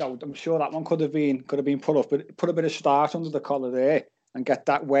on, and I'm sure that one could have been put up, but put a bit of start under the collar there and get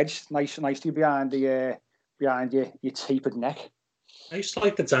that wedge nicely behind your tapered neck. I used to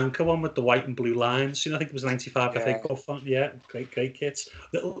like the Danker one with the white and blue lines. I think it was 95 FA Cup font. Yeah, great kits.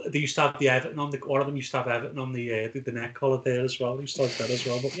 They used to have the Everton on one of them used to have Everton on the neck collar there as well. I used to like that as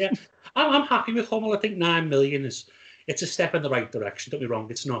well. But yeah, I'm happy with Hummel. I think 9 million it's a step in the right direction. Don't be wrong.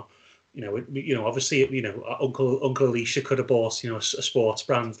 It's not. Obviously, Uncle Alicia could have bought, a sports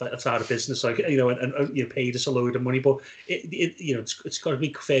brand that's out of business, and paid us a load of money. But it's got to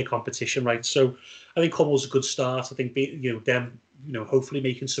be fair competition, right? So I think Hummel's a good start. I think them, hopefully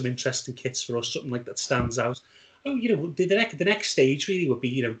making some interesting kits for us, something like that stands out. The next stage really would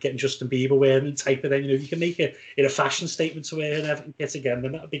be, getting Justin Bieber wearing and type of then, you can make it in a fashion statement to wear an Everton kit again,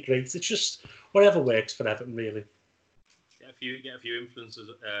 then that'd be great. It's just whatever works for Everton, really. Get a few influencers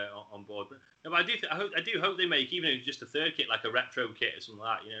on board, but I do hope they make, even if it's just a third kit, like a retro kit or something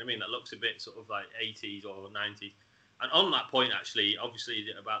like that. You know what I mean? That looks a bit sort of like 80s or 90s. And on that point, actually, obviously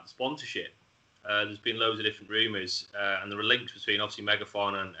about the sponsorship, there's been loads of different rumours, and there are links between obviously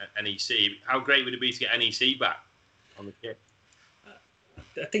Megaphone and NEC. How great would it be to get NEC back on the kit?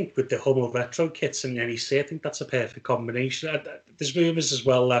 I think with the Hummel retro kits and NEC, I think that's a perfect combination. There's rumours as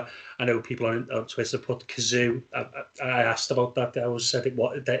well. I know people on Twitter put Kazoo. I asked about that. They always said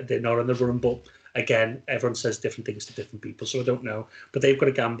they're not in the run, but again, everyone says different things to different people, so I don't know. But they've got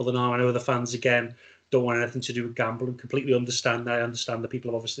a gambling arm. I know the fans again don't want anything to do with gambling. Completely understand that. I understand that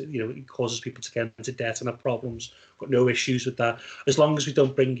people have obviously, it causes people to get into debt and have problems. Got no issues with that. As long as we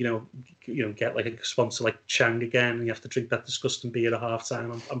don't bring, get like a sponsor like Chang again, and you have to drink that disgusting beer at half time.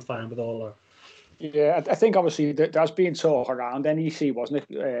 I'm fine with all that. Yeah, I think obviously there's been talk around NEC, wasn't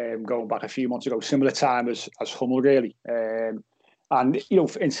it, going back a few months ago, similar time as Hummel, really. And, you know,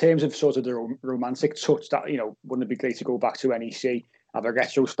 in terms of sort of the romantic touch, that, you know, wouldn't it be great to go back to NEC, have a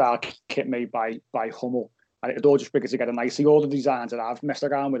retro-style kit made by Hummel, and it'd all just bring it together nicely. All the designs that I've messed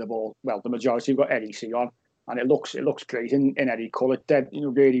around with have all, well, the majority have got NEC on, and it looks great in any colour. Dead, you know,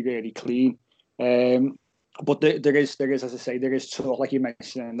 really, really clean. But there is, as I say, there is talk, like you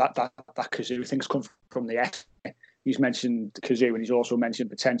mentioned, that Kazoo thing's come from the X. He's mentioned Kazoo, and he's also mentioned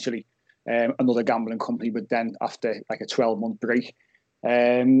potentially another gambling company, but then after like a 12-month break.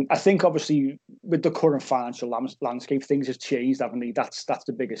 I think obviously with the current financial landscape, things have changed, haven't they? That's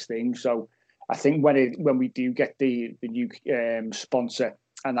the biggest thing. So I think when we do get the new sponsor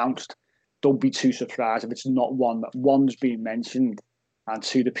announced, don't be too surprised if it's not one that one's been mentioned, and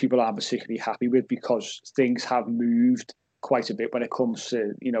two, the people aren't particularly happy with, because things have moved quite a bit when it comes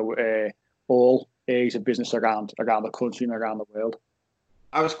to, you know, all areas of business around the country and around the world.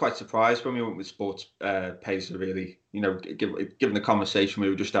 I was quite surprised when we went with Sports Pacer, really. You know, given the conversation we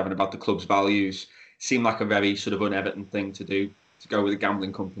were just having about the club's values, seemed like a very sort of un-Everton thing to do, to go with a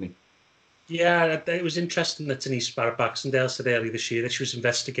gambling company. Yeah, it was interesting that Denise Baxendale said earlier this year that she was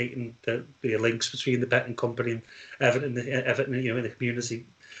investigating the links between the betting company and Everton, you know, in the community.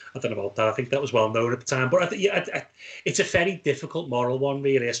 I don't know about that. I think that was well known at the time. But it's a very difficult moral one,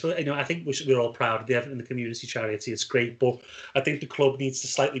 really. You know, I think we're all proud of the Everton, the community charity. It's great, but I think the club needs to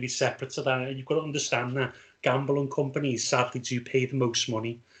slightly be separate to that. And you've got to understand that gambling companies sadly do pay the most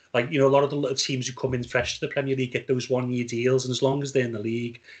money. Like, you know, a lot of the little teams who come in fresh to the Premier League get those 1-year deals, and as long as they're in the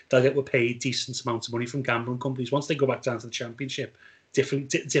league, they'll get paid decent amounts of money from gambling companies. Once they go back down to the Championship,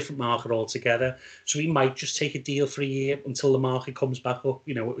 different market altogether. So we might just take a deal for a year until the market comes back up.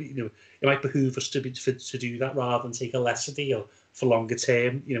 You know, it might behoove us to do that rather than take a lesser deal for longer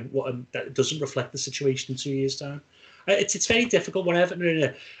term. You know, that doesn't reflect the situation in 2 years' time. It's very difficult when Everton are in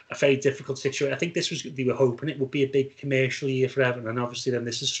a very difficult situation. I think they were hoping it would be a big commercial year for Everton, and obviously then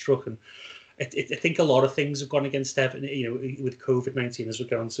this has struck. And I think a lot of things have gone against Everton, you know, with COVID-19, as we're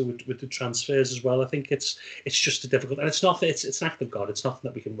going to with the transfers as well. I think it's just a difficult, and it's not, it's an act of God. It's nothing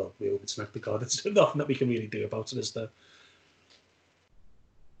that we can, well, we hope it's an act of God. It's nothing that we can really do about it, is there?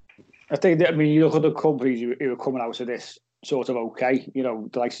 I think that, I mean, you look at the companies who are coming out of this sort of okay, you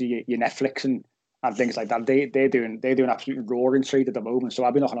know, like your Netflix and things like that. They're doing absolutely roaring trade at the moment. So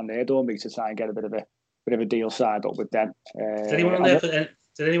I've been knocking on their door, mate, to try and get a bit of a deal signed up with them.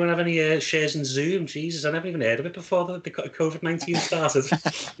 Did anyone have any shares in Zoom? Jesus, I never even heard of it before the COVID-19 started.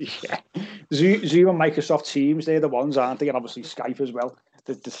 Yeah, Zoom and Microsoft Teams, they're the ones, aren't they? And obviously Skype as well.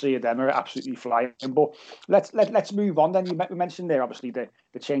 The three of them are absolutely flying. But let's move on then. You mentioned there, obviously, the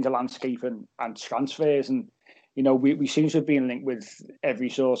change of landscape and transfers. And, you know, we seem to have been linked with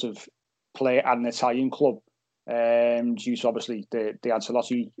every sort of player at an Italian club, due to obviously the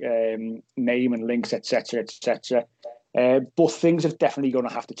Ancelotti name and links, etc. But things are definitely going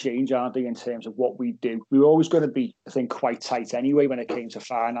to have to change, aren't they, in terms of what we do? We were always going to be, I think, quite tight anyway when it came to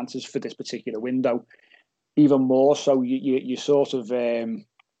finances for this particular window. Even more so, you sort of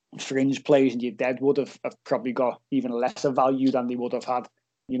fringe players and your deadwood have probably got even lesser value than they would have had.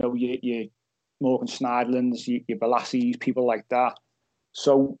 You know, your Morgan Schneiderlins, your Balassis, people like that.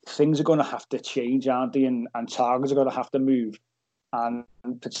 So things are going to have to change, aren't they? And targets are going to have to move. And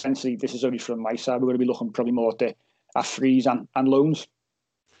potentially, this is only from my side, we're going to be looking probably more at frees and loans.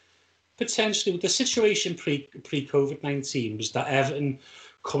 Potentially, with the situation pre-COVID-19 was that Everton,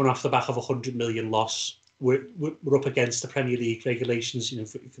 coming off the back of 100 million loss, we're up against the Premier League regulations, you know,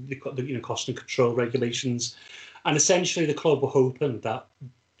 for the cost and control regulations, and essentially the club were hoping that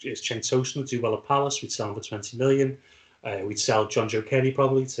Cenk Tosun would do well at Palace. We'd sell him for 20 million. We'd sell John Joe Kenny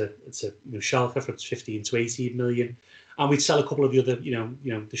probably to Schalke for 15 to 18 million, and we'd sell a couple of the other, you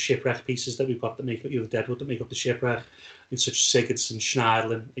know, the shipwreck pieces that we've got that make up, the deadwood that make up the shipwreck, such as Sigurdsson,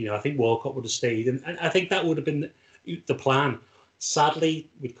 Schneiderlin. You know, I think Walcott would have stayed, and I think that would have been the plan. Sadly,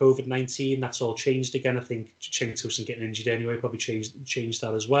 with COVID-19, that's all changed again. I think Cenk Tosun getting injured anyway probably changed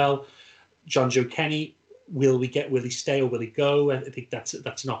that as well. John Joe Kenny, will he stay or will he go? I think that's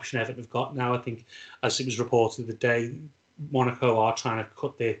an option Everton have got now. I think, as it was reported the day, Monaco are trying to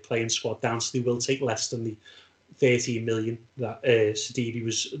cut their playing squad down, so they will take less than the 13 million that Sidibe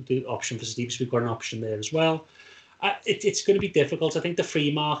was the option for Sidibe. So we've got an option there as well. It's going to be difficult. I think the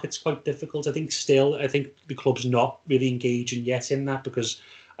free market's quite difficult. I think the club's not really engaging yet in that, because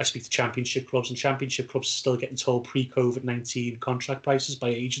I speak to championship clubs, and championship clubs are still getting told pre-COVID-19 contract prices by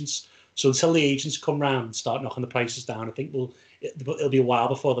agents. So until the agents come round and start knocking the prices down, I think it'll be a while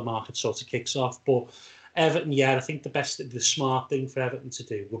before the market sort of kicks off. But Everton, yeah, I think the smart thing for Everton to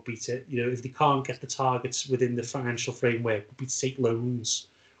do would be to, if they can't get the targets within the financial framework, would be to take loans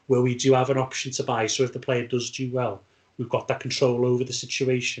where we do have an option to buy. So if the player does do well, we've got that control over the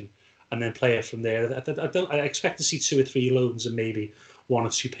situation, and then play it from there. I expect to see 2 or 3 loans and maybe 1 or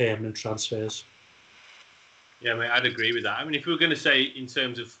 2 permanent transfers. Yeah, mate, I'd agree with that. I mean, if we were going to say in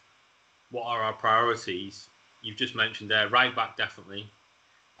terms of what are our priorities, you've just mentioned there, right back definitely,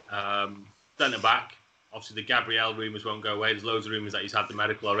 centre back. Obviously, the Gabriel rumours won't go away. There's loads of rumours that he's had the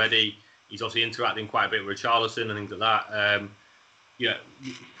medical already. He's obviously interacting quite a bit with Richarlison and things like that. Yeah,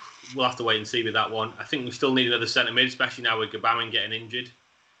 we'll have to wait and see with that one. I think we still need another centre mid, especially now with Gabamin getting injured.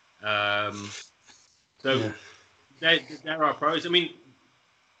 There are pros. I mean,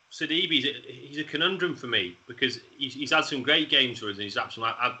 Sidibe, he's a conundrum for me because he's had some great games for us and he's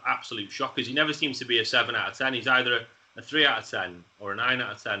absolute shockers. He never seems to be a 7 out of 10. He's either a 3 out of 10 or a 9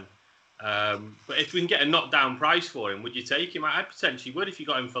 out of 10. But if we can get a knockdown price for him, would you take him? I potentially would if you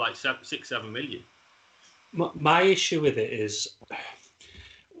got him for like 6-7 million. My issue with it is,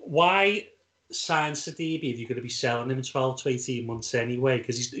 why sign Sidibe if you're going to be selling him in 12 to 18 months anyway?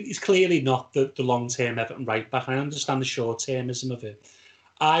 Because he's clearly not the long-term Everton right-back. I understand the short-termism of it.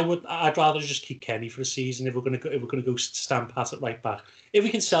 I'd rather just keep Kenny for a season if we're going to go stand pat at right-back. If we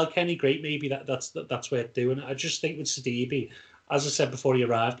can sell Kenny, great. Maybe that's worth doing. I just think with Sidibe, as I said before he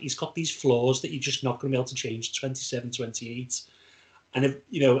arrived, he's got these flaws that you're just not going to be able to change 27, 28. And if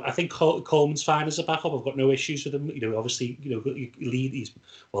I think Coleman's fine as a backup. I've got no issues with him. Obviously, Leeds.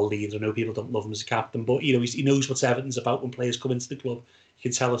 I know people don't love him as a captain, but he knows what Everton's about when players come into the club. He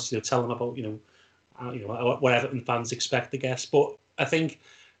can tell us, tell them about what Everton fans expect, I guess. But I think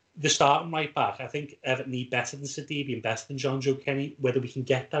the starting right back, I think Everton need better than Sidibe and better than John Joe Kenny. Whether we can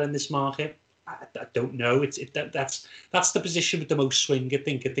get that in this market, I don't know. That's the position with the most swing. I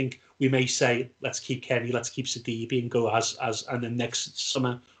think we may say, let's keep Kenny, let's keep Sidibe, and go and then next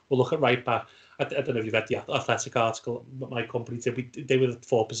summer we'll look at right back. I don't know if you've read the Athletic article that my company did. They were the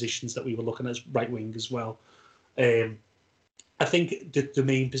 4 positions that we were looking at as right wing as well. I think the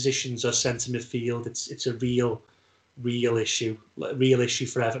main positions are centre midfield. It's a real issue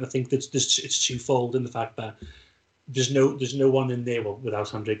for Everton. I think it's twofold in the fact that there's no one in there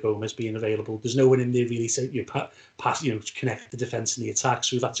without Andre Gomez being available. There's no one in there really connect the defence and the attack.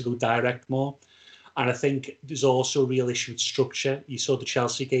 So we've had to go direct more. And I think there's also a real issue with structure. You saw the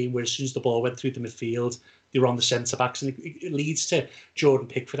Chelsea game where as soon as the ball went through the midfield, they were on the centre backs, and it leads to Jordan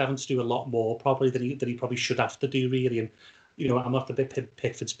Pickford having to do a lot more probably than he probably should have to do really. And I'm not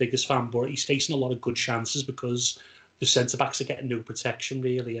Pickford's biggest fan, but he's facing a lot of good chances because the centre backs are getting no protection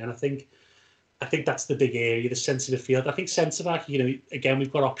really. And I think that's the big area, the centre midfield. I think centre back, again,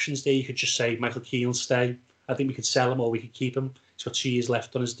 we've got options there. You could just say Michael Keane will stay. I think we could sell him or we could keep him. He's got 2 years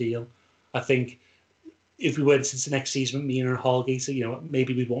left on his deal. I think if we went into next season with Mina and Holgate,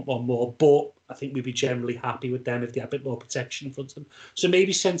 maybe we'd want one more, but I think we'd be generally happy with them if they had a bit more protection in front of them. So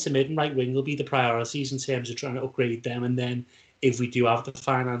maybe centre mid and right wing will be the priorities in terms of trying to upgrade them, and then if we do have the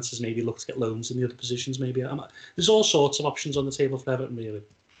finances, maybe look to get loans in the other positions. Maybe there's all sorts of options on the table for Everton, really.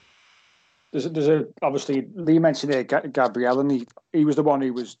 There's obviously Lee mentioned there Gabriel, and he was the one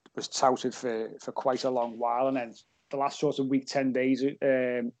who was touted for quite a long while, and then the last sort of week 10 days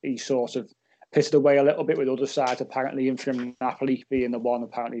he sort of pitted away a little bit with other sides, apparently, and from Napoli being the one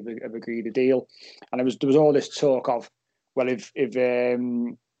apparently have agreed a deal. And there was all this talk of, well, if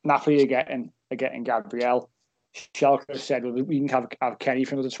Napoli are getting Gabriel, Schalke said, well, we can have Kenny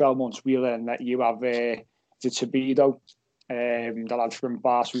for another 12 months. We'll then let you have the Tobido, the lad from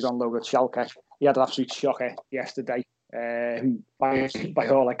Barca who's on loan at Schalke. He had an absolute shocker yesterday, by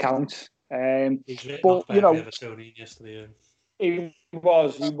all accounts. But Evertonian yesterday. He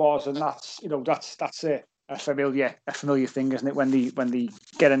was, and that's a familiar thing, isn't it? When they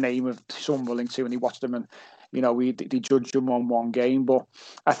get a name of someone willing to, and they watch them, and they judge them on one game. But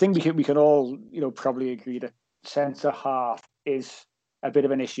I think we can all probably agree that centre half is a bit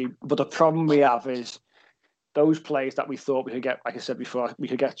of an issue. But the problem we have is those players that we thought we could get, like I said before, we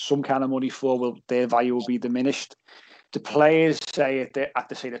could get some kind of money for. Well, their value will be diminished. The players say at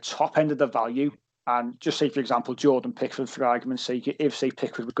the top end of the value. And just say, for example, Jordan Pickford, for argument's sake, if, say,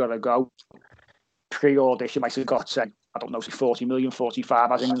 Pickford was going to go pre-all this, you might have got, say, 40 million,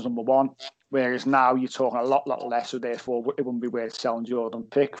 45 as England's number one. Whereas now you're talking a lot less, so therefore it wouldn't be worth selling Jordan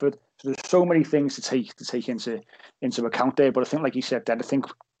Pickford. So there's so many things to take into account there. But I think, like you said, then I think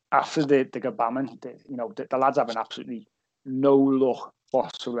after the Gabamin, the lad's having absolutely no luck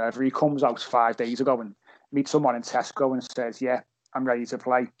whatsoever. He comes out 5 days ago and meets someone in Tesco and says, "Yeah, I'm ready to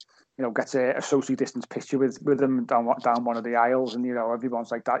play." Gets a socially distanced picture with them down one of the aisles, and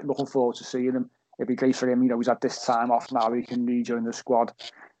everyone's like that, looking forward to seeing him. it'd be great for him. He's had this time off now. He can rejoin the squad,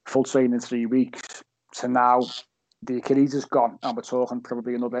 full training in 3 weeks. So now the Achilles is gone, and we're talking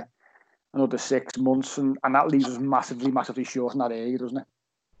probably another 6 months, and that leaves us massively short in that area, doesn't it?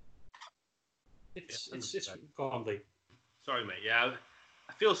 It's go on, Lee. Sorry, mate. Yeah,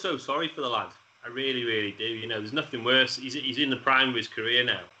 I feel so sorry for the lad. I really, really do. There's nothing worse. He's in the prime of his career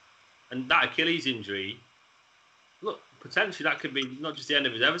now, and that Achilles injury. Look, potentially that could be not just the end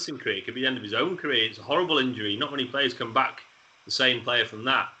of his Everton career, it could be the end of his own career. It's a horrible injury. Not many players come back the same player from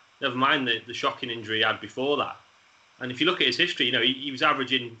that. Never mind the shocking injury he had before that. And if you look at his history, he was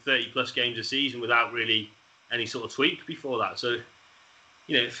averaging 30-plus games a season without really any sort of tweak before that. So,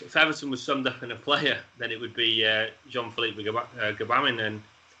 if Everton was summed up in a player, then it would be Jean-Philippe Gbamin. And,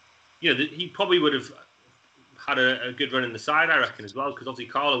 he probably would have had a good run in the side, I reckon, as well, because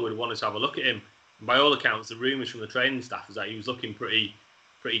obviously Carlo would have wanted to have a look at him. And by all accounts, the rumours from the training staff is that he was looking pretty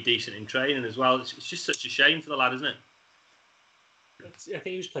decent in training as well. It's just such a shame for the lad, isn't it? I think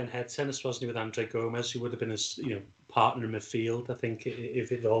he was playing head tennis, wasn't he, with Andre Gomez, who would have been his partner in midfield. I think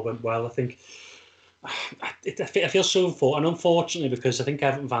if it all went well, I think I feel so unfortunate, and unfortunately, because I think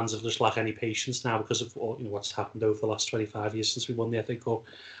Everton fans have just lacked any patience now because of what's happened over the last 25 years since we won the FA Cup.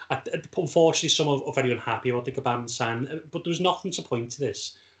 Unfortunately, some are very unhappy about the Gbamin sign, but there was nothing to point to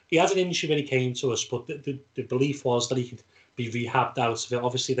this. He had an injury when he came to us, but the belief was that he could be rehabbed out of it.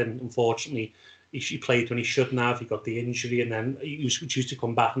 Obviously, then, unfortunately, he played when he shouldn't have. He got the injury, and then he was due to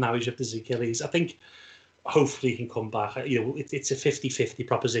come back, and now he's up his Achilles. I think, hopefully, he can come back. It's a 50-50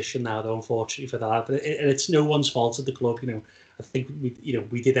 proposition now, though, unfortunately, for that. And it's no one's fault at the club. I think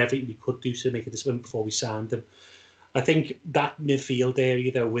we did everything we could do to make a decision before we signed him. I think that midfield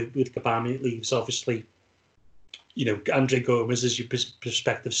area, though, with Gbamin, it leaves, obviously, Andre Gomez as your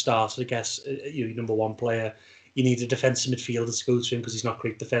prospective starter, I guess, your number one player. You need a defensive midfielder to go to him because he's not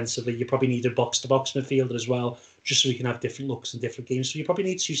great defensively. You probably need a box-to-box midfielder as well, just so we can have different looks in different games. So you probably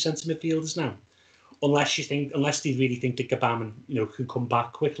need 2 centre midfielders now, unless they really think that Gbamin, can come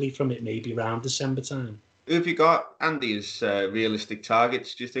back quickly from it, maybe around December time. Who have you got, Andy, as realistic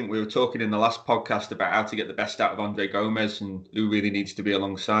targets? Do you think we were talking in the last podcast about how to get the best out of Andre Gomez and who really needs to be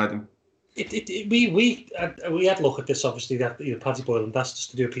alongside him? We had a look at this, obviously, that Paddy Boylan asked us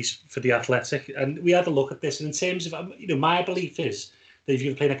to do a piece for The Athletic, and we had a look at this, and in terms of, my belief is that if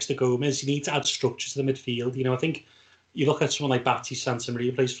you play next to Gomez, you need to add structure to the midfield. I think you look at someone like Baptiste Santamaria,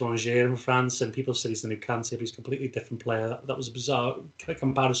 who plays for Angers in France, and people say he's the new Kante, but he's a completely different player. That was a bizarre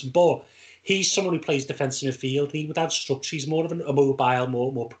comparison, but he's someone who plays defensive midfield. He would add structure. He's more of a mobile,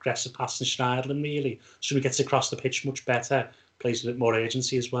 more progressive passing Schneiderlin, really, so he gets across the pitch much better, plays with a bit more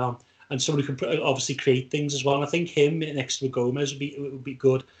agency as well. And somebody who can obviously create things as well. And I think him next to Gomez would be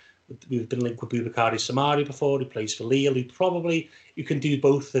good. We've been linked with Boubakary Samari before, who plays for Lille, you can do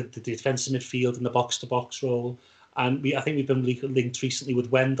both the defensive midfield and the box-to-box role. And I think we've been linked recently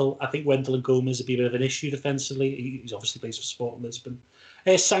with Wendell. I think Wendell and Gomez would be a bit of an issue defensively. He's obviously plays for Sporting Lisbon.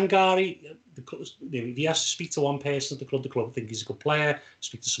 Sangari, if he has to speak to one person at the club think he's a good player.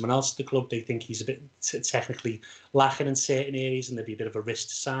 Speak to someone else at the club, they think he's a bit technically lacking in certain areas, and there'd be a bit of a risk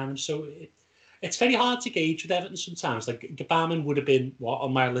to sign him. So it's very hard to gauge with Everton sometimes. Like Gbamin would have been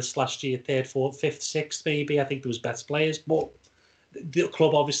on my list last year, 3rd, 4th, 5th, 6th maybe. I think there was better players, but the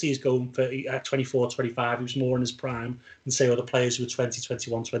club obviously is going for at 24, 25. He was more in his prime than say other players who were 20,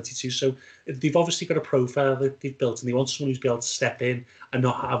 21, 22. So they've obviously got a profile that they've built, and they want someone who's be able to step in and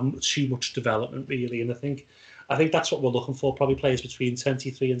not have too much development really. And I think that's what we're looking for. Probably players between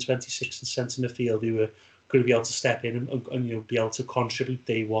 23 and 26 in centre midfield who are going to be able to step in and be able to contribute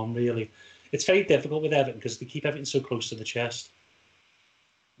day one. Really, it's very difficult with Everton because they keep everything so close to the chest.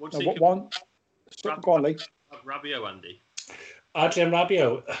 Go on, Lee. Rabiot, Andy. Adrien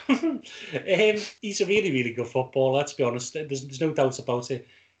Rabiot, he's a really, really good footballer, let's be honest. There's no doubt about it.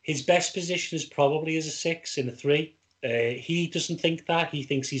 His best position is probably as a 6 in a 3. He doesn't think that. He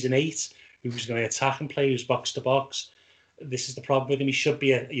thinks he's an 8 who's going to attack and play, who's box to box. This is the problem with him. He should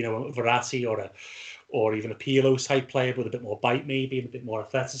be a Verratti or even a Pirlo type player with a bit more bite maybe and a bit more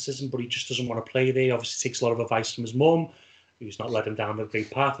athleticism, but he just doesn't want to play there. He obviously takes a lot of advice from his mum, who's not led him down a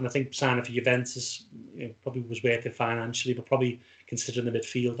great path. And I think signing for Juventus probably was worth it financially, but probably considering the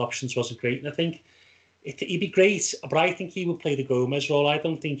midfield options wasn't great. And I think he'd be great, but I think he would play the Gomez role. I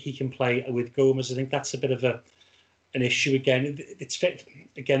don't think he can play with Gomez. I think that's a bit of an issue again.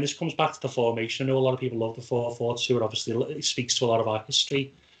 Again, this comes back to the formation. I know a lot of people love the 4-4-2. It obviously speaks to a lot of our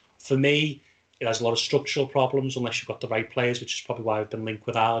history. For me, it has a lot of structural problems unless you've got the right players, which is probably why I've been linked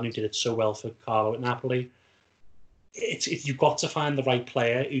with Alan, who did it so well for Carlo at Napoli. You've got to find the right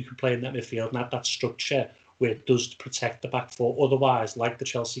player who can play in that midfield and have that structure where it does protect the back four. Otherwise, like the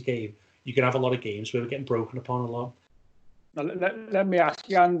Chelsea game, you can have a lot of games where we're getting broken upon a lot. Now, let me ask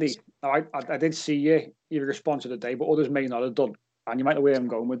you, Andy. Now, I did see your response of the day, but others may not have done. And you might know where I'm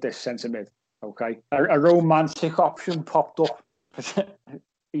going with this centre mid. Okay, a romantic option popped up.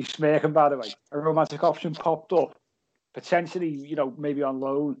 He's smirking, by the way. A romantic option popped up, potentially, maybe on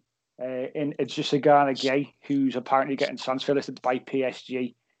loan. It's just a Ghana Gay who's apparently getting transfer listed by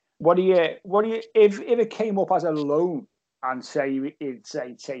PSG. What do you? If it came up as a loan and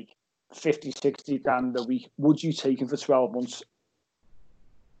it'd take 50, 60 grand a week, would you take him for 12 months?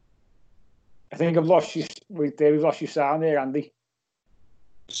 I think I've lost you. We've lost you sound there, Andy.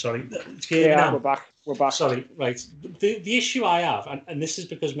 Sorry. Yeah, we're back. Sorry, right. The issue I have, and this is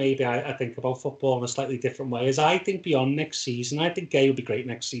because maybe I think about football in a slightly different way, is I think beyond next season, I think Gay will be great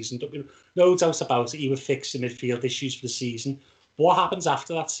next season. No doubt about it. He would fix the midfield issues for the season. But what happens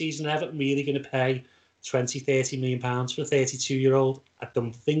after that season? Are Everton really going to pay 20, 30 million pounds for a 32-year-old? I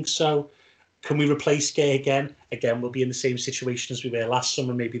don't think so. Can we replace Gay again? Again, we'll be in the same situation as we were last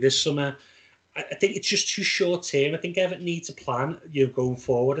summer, maybe this summer. I think it's just too short term. I think Everton needs a plan, going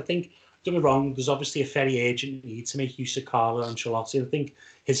forward. I think, don't get me wrong, there's obviously a very urgent need to make use of Carlo Ancelotti. I think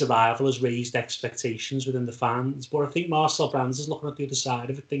his arrival has raised expectations within the fans. But I think Marcel Brands is looking at the other side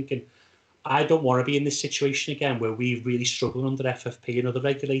of it, thinking, I don't want to be in this situation again where we've really struggled under FFP and other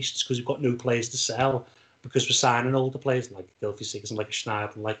regulations because we've got no players to sell, because we're signing older players like Gylfi Sigurdsson, like a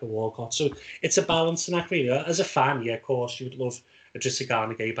Schneider, like a Walcott. So it's a balancing act, really. As a fan, yeah, of course, you would love just a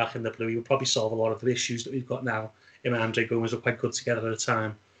Ghana Gay back in the blue. He would probably solve a lot of the issues that we've got now. Him and Andre Gomez were quite good together at a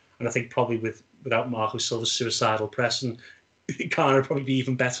time. And I think probably without Marco Silva's suicidal pressing, Ghana would probably be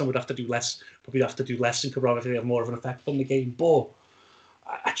even better and would have to do less. Probably have to do less and could probably have more of an effect on the game. But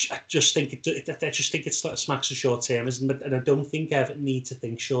I just think it's sort of smacks of short termism, and I don't think Everton need to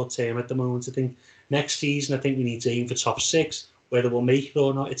think short term at the moment. I think next season, I think we need to aim for top 6. Whether we'll make it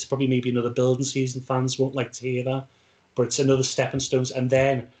or not, it's probably maybe another building season. Fans won't like to hear that, but it's another stepping stones. And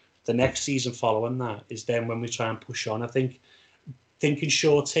then the next season following that is then when we try and push on. I think thinking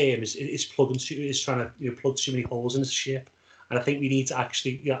short term is trying to plug too many holes in the ship. And I think we need to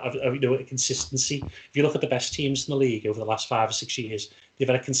actually have a consistency. If you look at the best teams in the league over the last 5 or 6 years, they've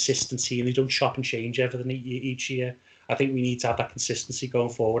had a consistency and they don't chop and change everything each year. I think we need to have that consistency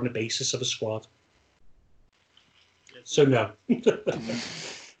going forward on the basis of a squad. So no. No,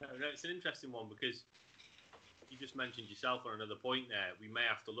 it's an interesting one because you just mentioned yourself on another point there. We may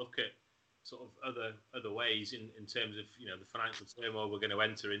have to look at sort of other ways in terms of the financial turmoil we're going to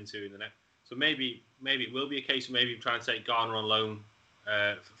enter into in the next. So maybe it will be a case of maybe trying to take Garner on loan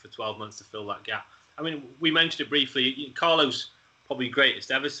for 12 months to fill that gap. I mean, we mentioned it briefly. Carlo's probably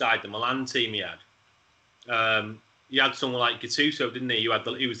greatest ever side, the Milan team he had. He had someone like Gattuso, didn't he?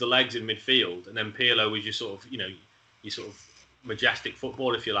 He was the legs in midfield, and then Pirlo was your sort of your sort of majestic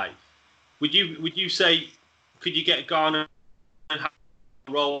football, if you like. Would you say, could you get Garner and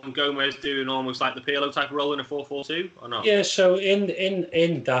role and Gomez doing almost like the Pirlo type of role in a 4-4-2 or not? Yeah, so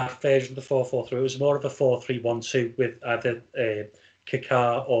in that version of the 4-4-3, it was more of a 4-3-1-2 with either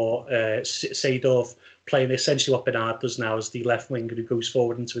Kakar or Seedorf playing essentially what Bernard does now as the left winger who goes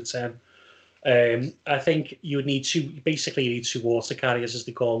forward into a 10. I think you need two water carriers, as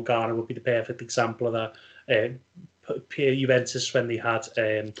they call them. Ghana would be the perfect example of that. Juventus, when they had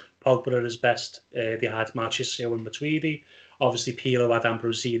Pogba at his best, they had Marchisio and Matuidi. Obviously, Pirlo had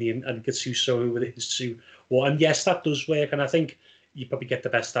Ambrosini and Gattuso, who were his 2. And yes, that does work. And I think you probably get the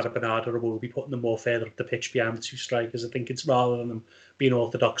best out of Bernardo, or we'll be putting them more further up the pitch behind the 2 strikers. I think it's rather than them being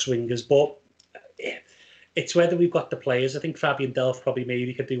orthodox wingers. But it's whether we've got the players. I think Fabian Delph probably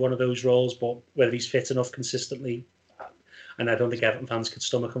maybe could do one of those roles, but whether he's fit enough consistently, and I don't think Everton fans could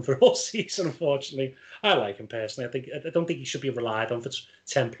stomach him for all season, unfortunately. I like him personally. I don't think he should be relied on for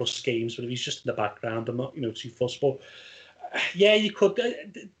 10 plus games, but if he's just in the background, I'm not too fussed. But yeah, you could.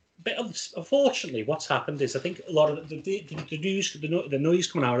 But unfortunately, what's happened is I think a lot of the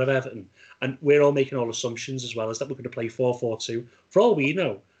noise coming out of Everton, and we're all making all assumptions as well, is that we're going to play 4-4-2. For all we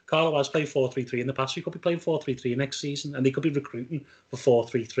know, Carlo has played 4-3-3 in the past. We could be playing 4-3-3 next season, and they could be recruiting for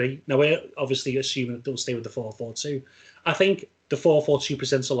 4-3-3. Now, we're obviously assuming that they'll stay with the 4-4-2. I think the 4-4-2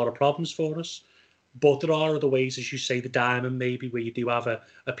 presents a lot of problems for us, but there are other ways, as you say, the diamond maybe, where you do have a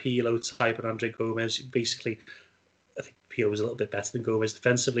Pirlo type and Andre Gomez. Basically, I think Pirlo was a little bit better than Gomez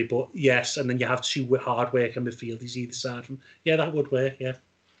defensively, but yes, and then you have 2 hard-working midfielders either side. And yeah, that would work, yeah.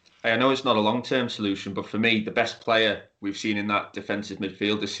 I know it's not a long-term solution, but for me, the best player we've seen in that defensive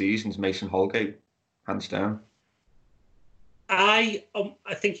midfield this season is Mason Holgate, hands down. I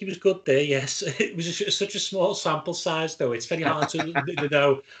think he was good there, yes. It was such a small sample size, though. It's very hard to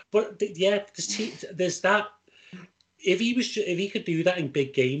know. But yeah, there's that. if he could do that in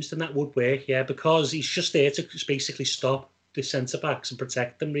big games, then that would work, yeah, because he's just there to basically stop the centre backs and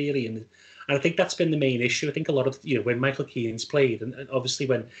protect them, really. And I think that's been the main issue. I think a lot of, when Michael Keane's played, and obviously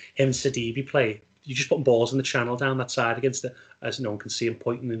when him and Sidibe play, you just put balls in the channel down that side against the, as no one can see him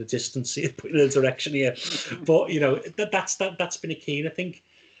pointing in the distance, pointing in the direction here. But that's been a key. And I think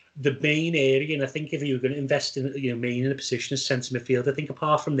the main area, and I think if you're going to invest in, main in a position as centre midfield, I think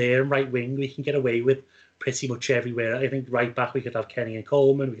apart from there and right wing, we can get away with pretty much everywhere. I think right back we could have Kenny and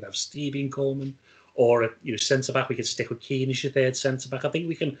Coleman, we could have Stevie and Coleman, or centre back we could stick with Keane as your third centre back. I think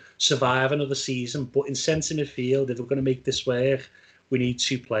we can survive another season, but in centre midfield, if we're going to make this work, we need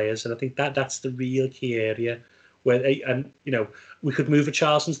two players, and I think that's the real key area. Where we could move a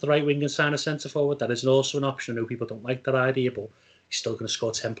Charleston to the right wing and sign a centre forward. That is also an option. I know people don't like that idea, but he's still going to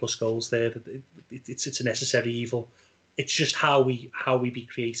score 10 plus goals there. It's a necessary evil. It's just how we be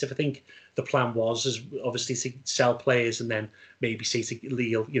creative. I think the plan is obviously to sell players and then maybe say to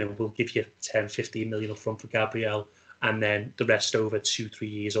Lille, we'll give you 10, 15 million up front for Gabriel, and then the rest over 2-3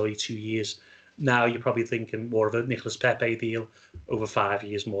 years or 2 years. Now you're probably thinking more of a Nicolas Pepe deal over 5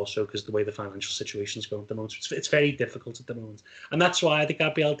 years more so, because the way the financial situation is going at the moment. It's very difficult at the moment. And that's why the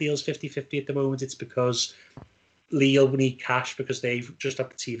Gabriel deal is 50-50 at the moment. It's because Lille will need cash because they've just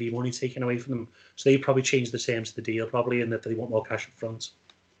had the TV money taken away from them. So they probably changed the terms of the deal, probably, in that they want more cash up front.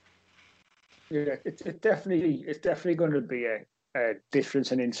 Yeah, it's definitely going to be a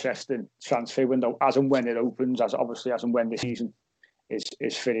different and interesting transfer window as and when it opens, as and when the season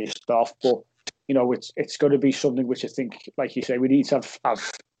is finished off. But it's going to be something which I think, like you say, we need to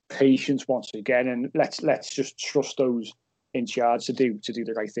have patience once again, and let's just trust those in charge to do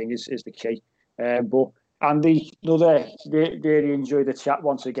the right thing is the key. But Andy, really enjoyed the chat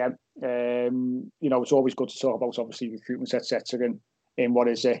once again. It's always good to talk about obviously recruitment, etc. In what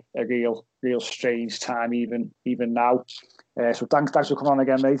is a real strange time even now. So thanks for coming on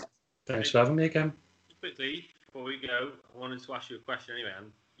again, mate. Thanks for having me again. Quickly before we go, I wanted to ask you a question anyway.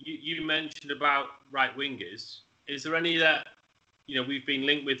 You mentioned about right wingers. Is there any that we've been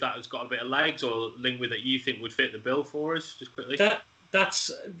linked with that has got a bit of legs, or linked with that you think would fit the bill for us? Just quickly.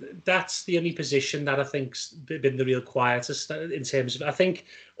 That's the only position that I think's been the real quietest in terms of. I think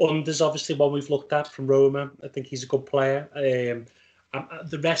Under's obviously one we've looked at from Roma. I think he's a good player.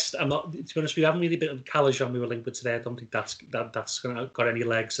 The rest, I'm not. To be honest, we haven't really been. Calajan we were linked with today. I don't think that's got any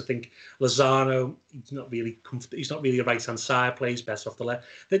legs. I think Lozano, he's not really a right hand side. Plays best off the left.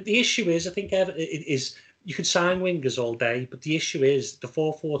 The issue is, I think it is. You could sign wingers all day, but the issue is the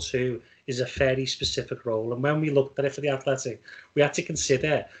 4-4-2 is a very specific role. And when we looked at it for the Athletic, we had to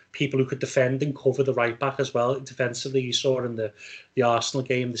consider people who could defend and cover the right back as well defensively. You saw in the Arsenal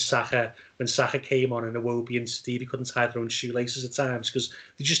game, when Saka came on and Iwobi and Stevie couldn't tie their own shoelaces at times because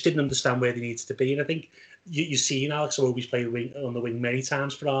they just didn't understand where they needed to be. And I think you've seen Alex Iwobi's played on the wing many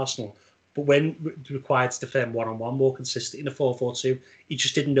times for Arsenal. But when required to defend one-on-one more consistent in a 4-4-2, he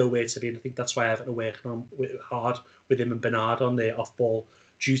just didn't know where to be. And I think that's why Everton are working on hard with him and Bernard on their off-ball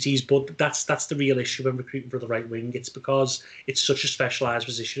duties. But that's the real issue when recruiting for the right wing. It's because it's such a specialised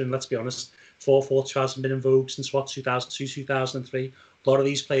position. And let's be honest, 4-4-2 hasn't been in vogue since, 2002, 2003. A lot of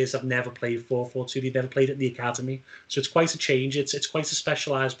these players have never played 4-4-2. They've never played it in the academy. So it's quite a change. It's quite a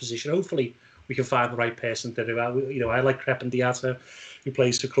specialised position. Hopefully, we can find the right person to do that. I like Crepin Diatta, who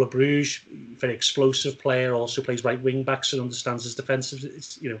plays for Club Brugge, very explosive player, also plays right wing back, so understands his defensive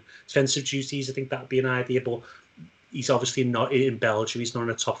duties. I think that'd be an idea, but he's obviously not in Belgium. He's not in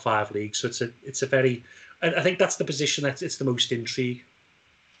a top 5 league, so it's a very. I think that's the position it's the most intrigue.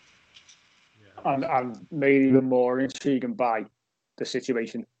 Yeah. And made even more intriguing by the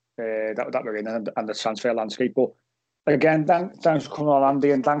situation that we're in and the transfer landscape. But again, thanks for coming on, Andy,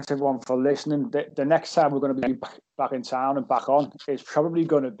 and thanks everyone for listening. The next time we're going to be back in town and back on is probably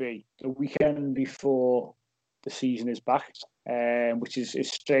going to be the weekend before the season is back, which is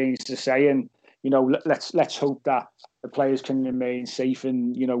strange to say. And let's hope that the players can remain safe,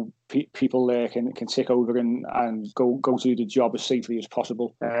 and people there can tick over and go do the job as safely as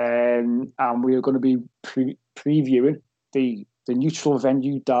possible. And we are going to be previewing the neutral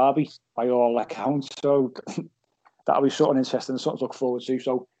venue derby by all accounts. So that'll be something interesting, something to look forward to.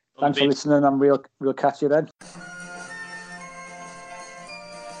 So thanks for listening, and we'll catch you then.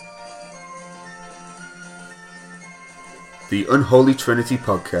 The Unholy Trinity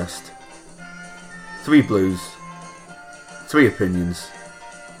Podcast. 3 Blues, 3 opinions,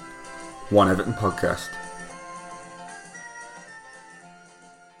 1 Everton podcast.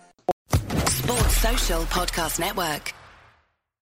 Sports Social Podcast Network.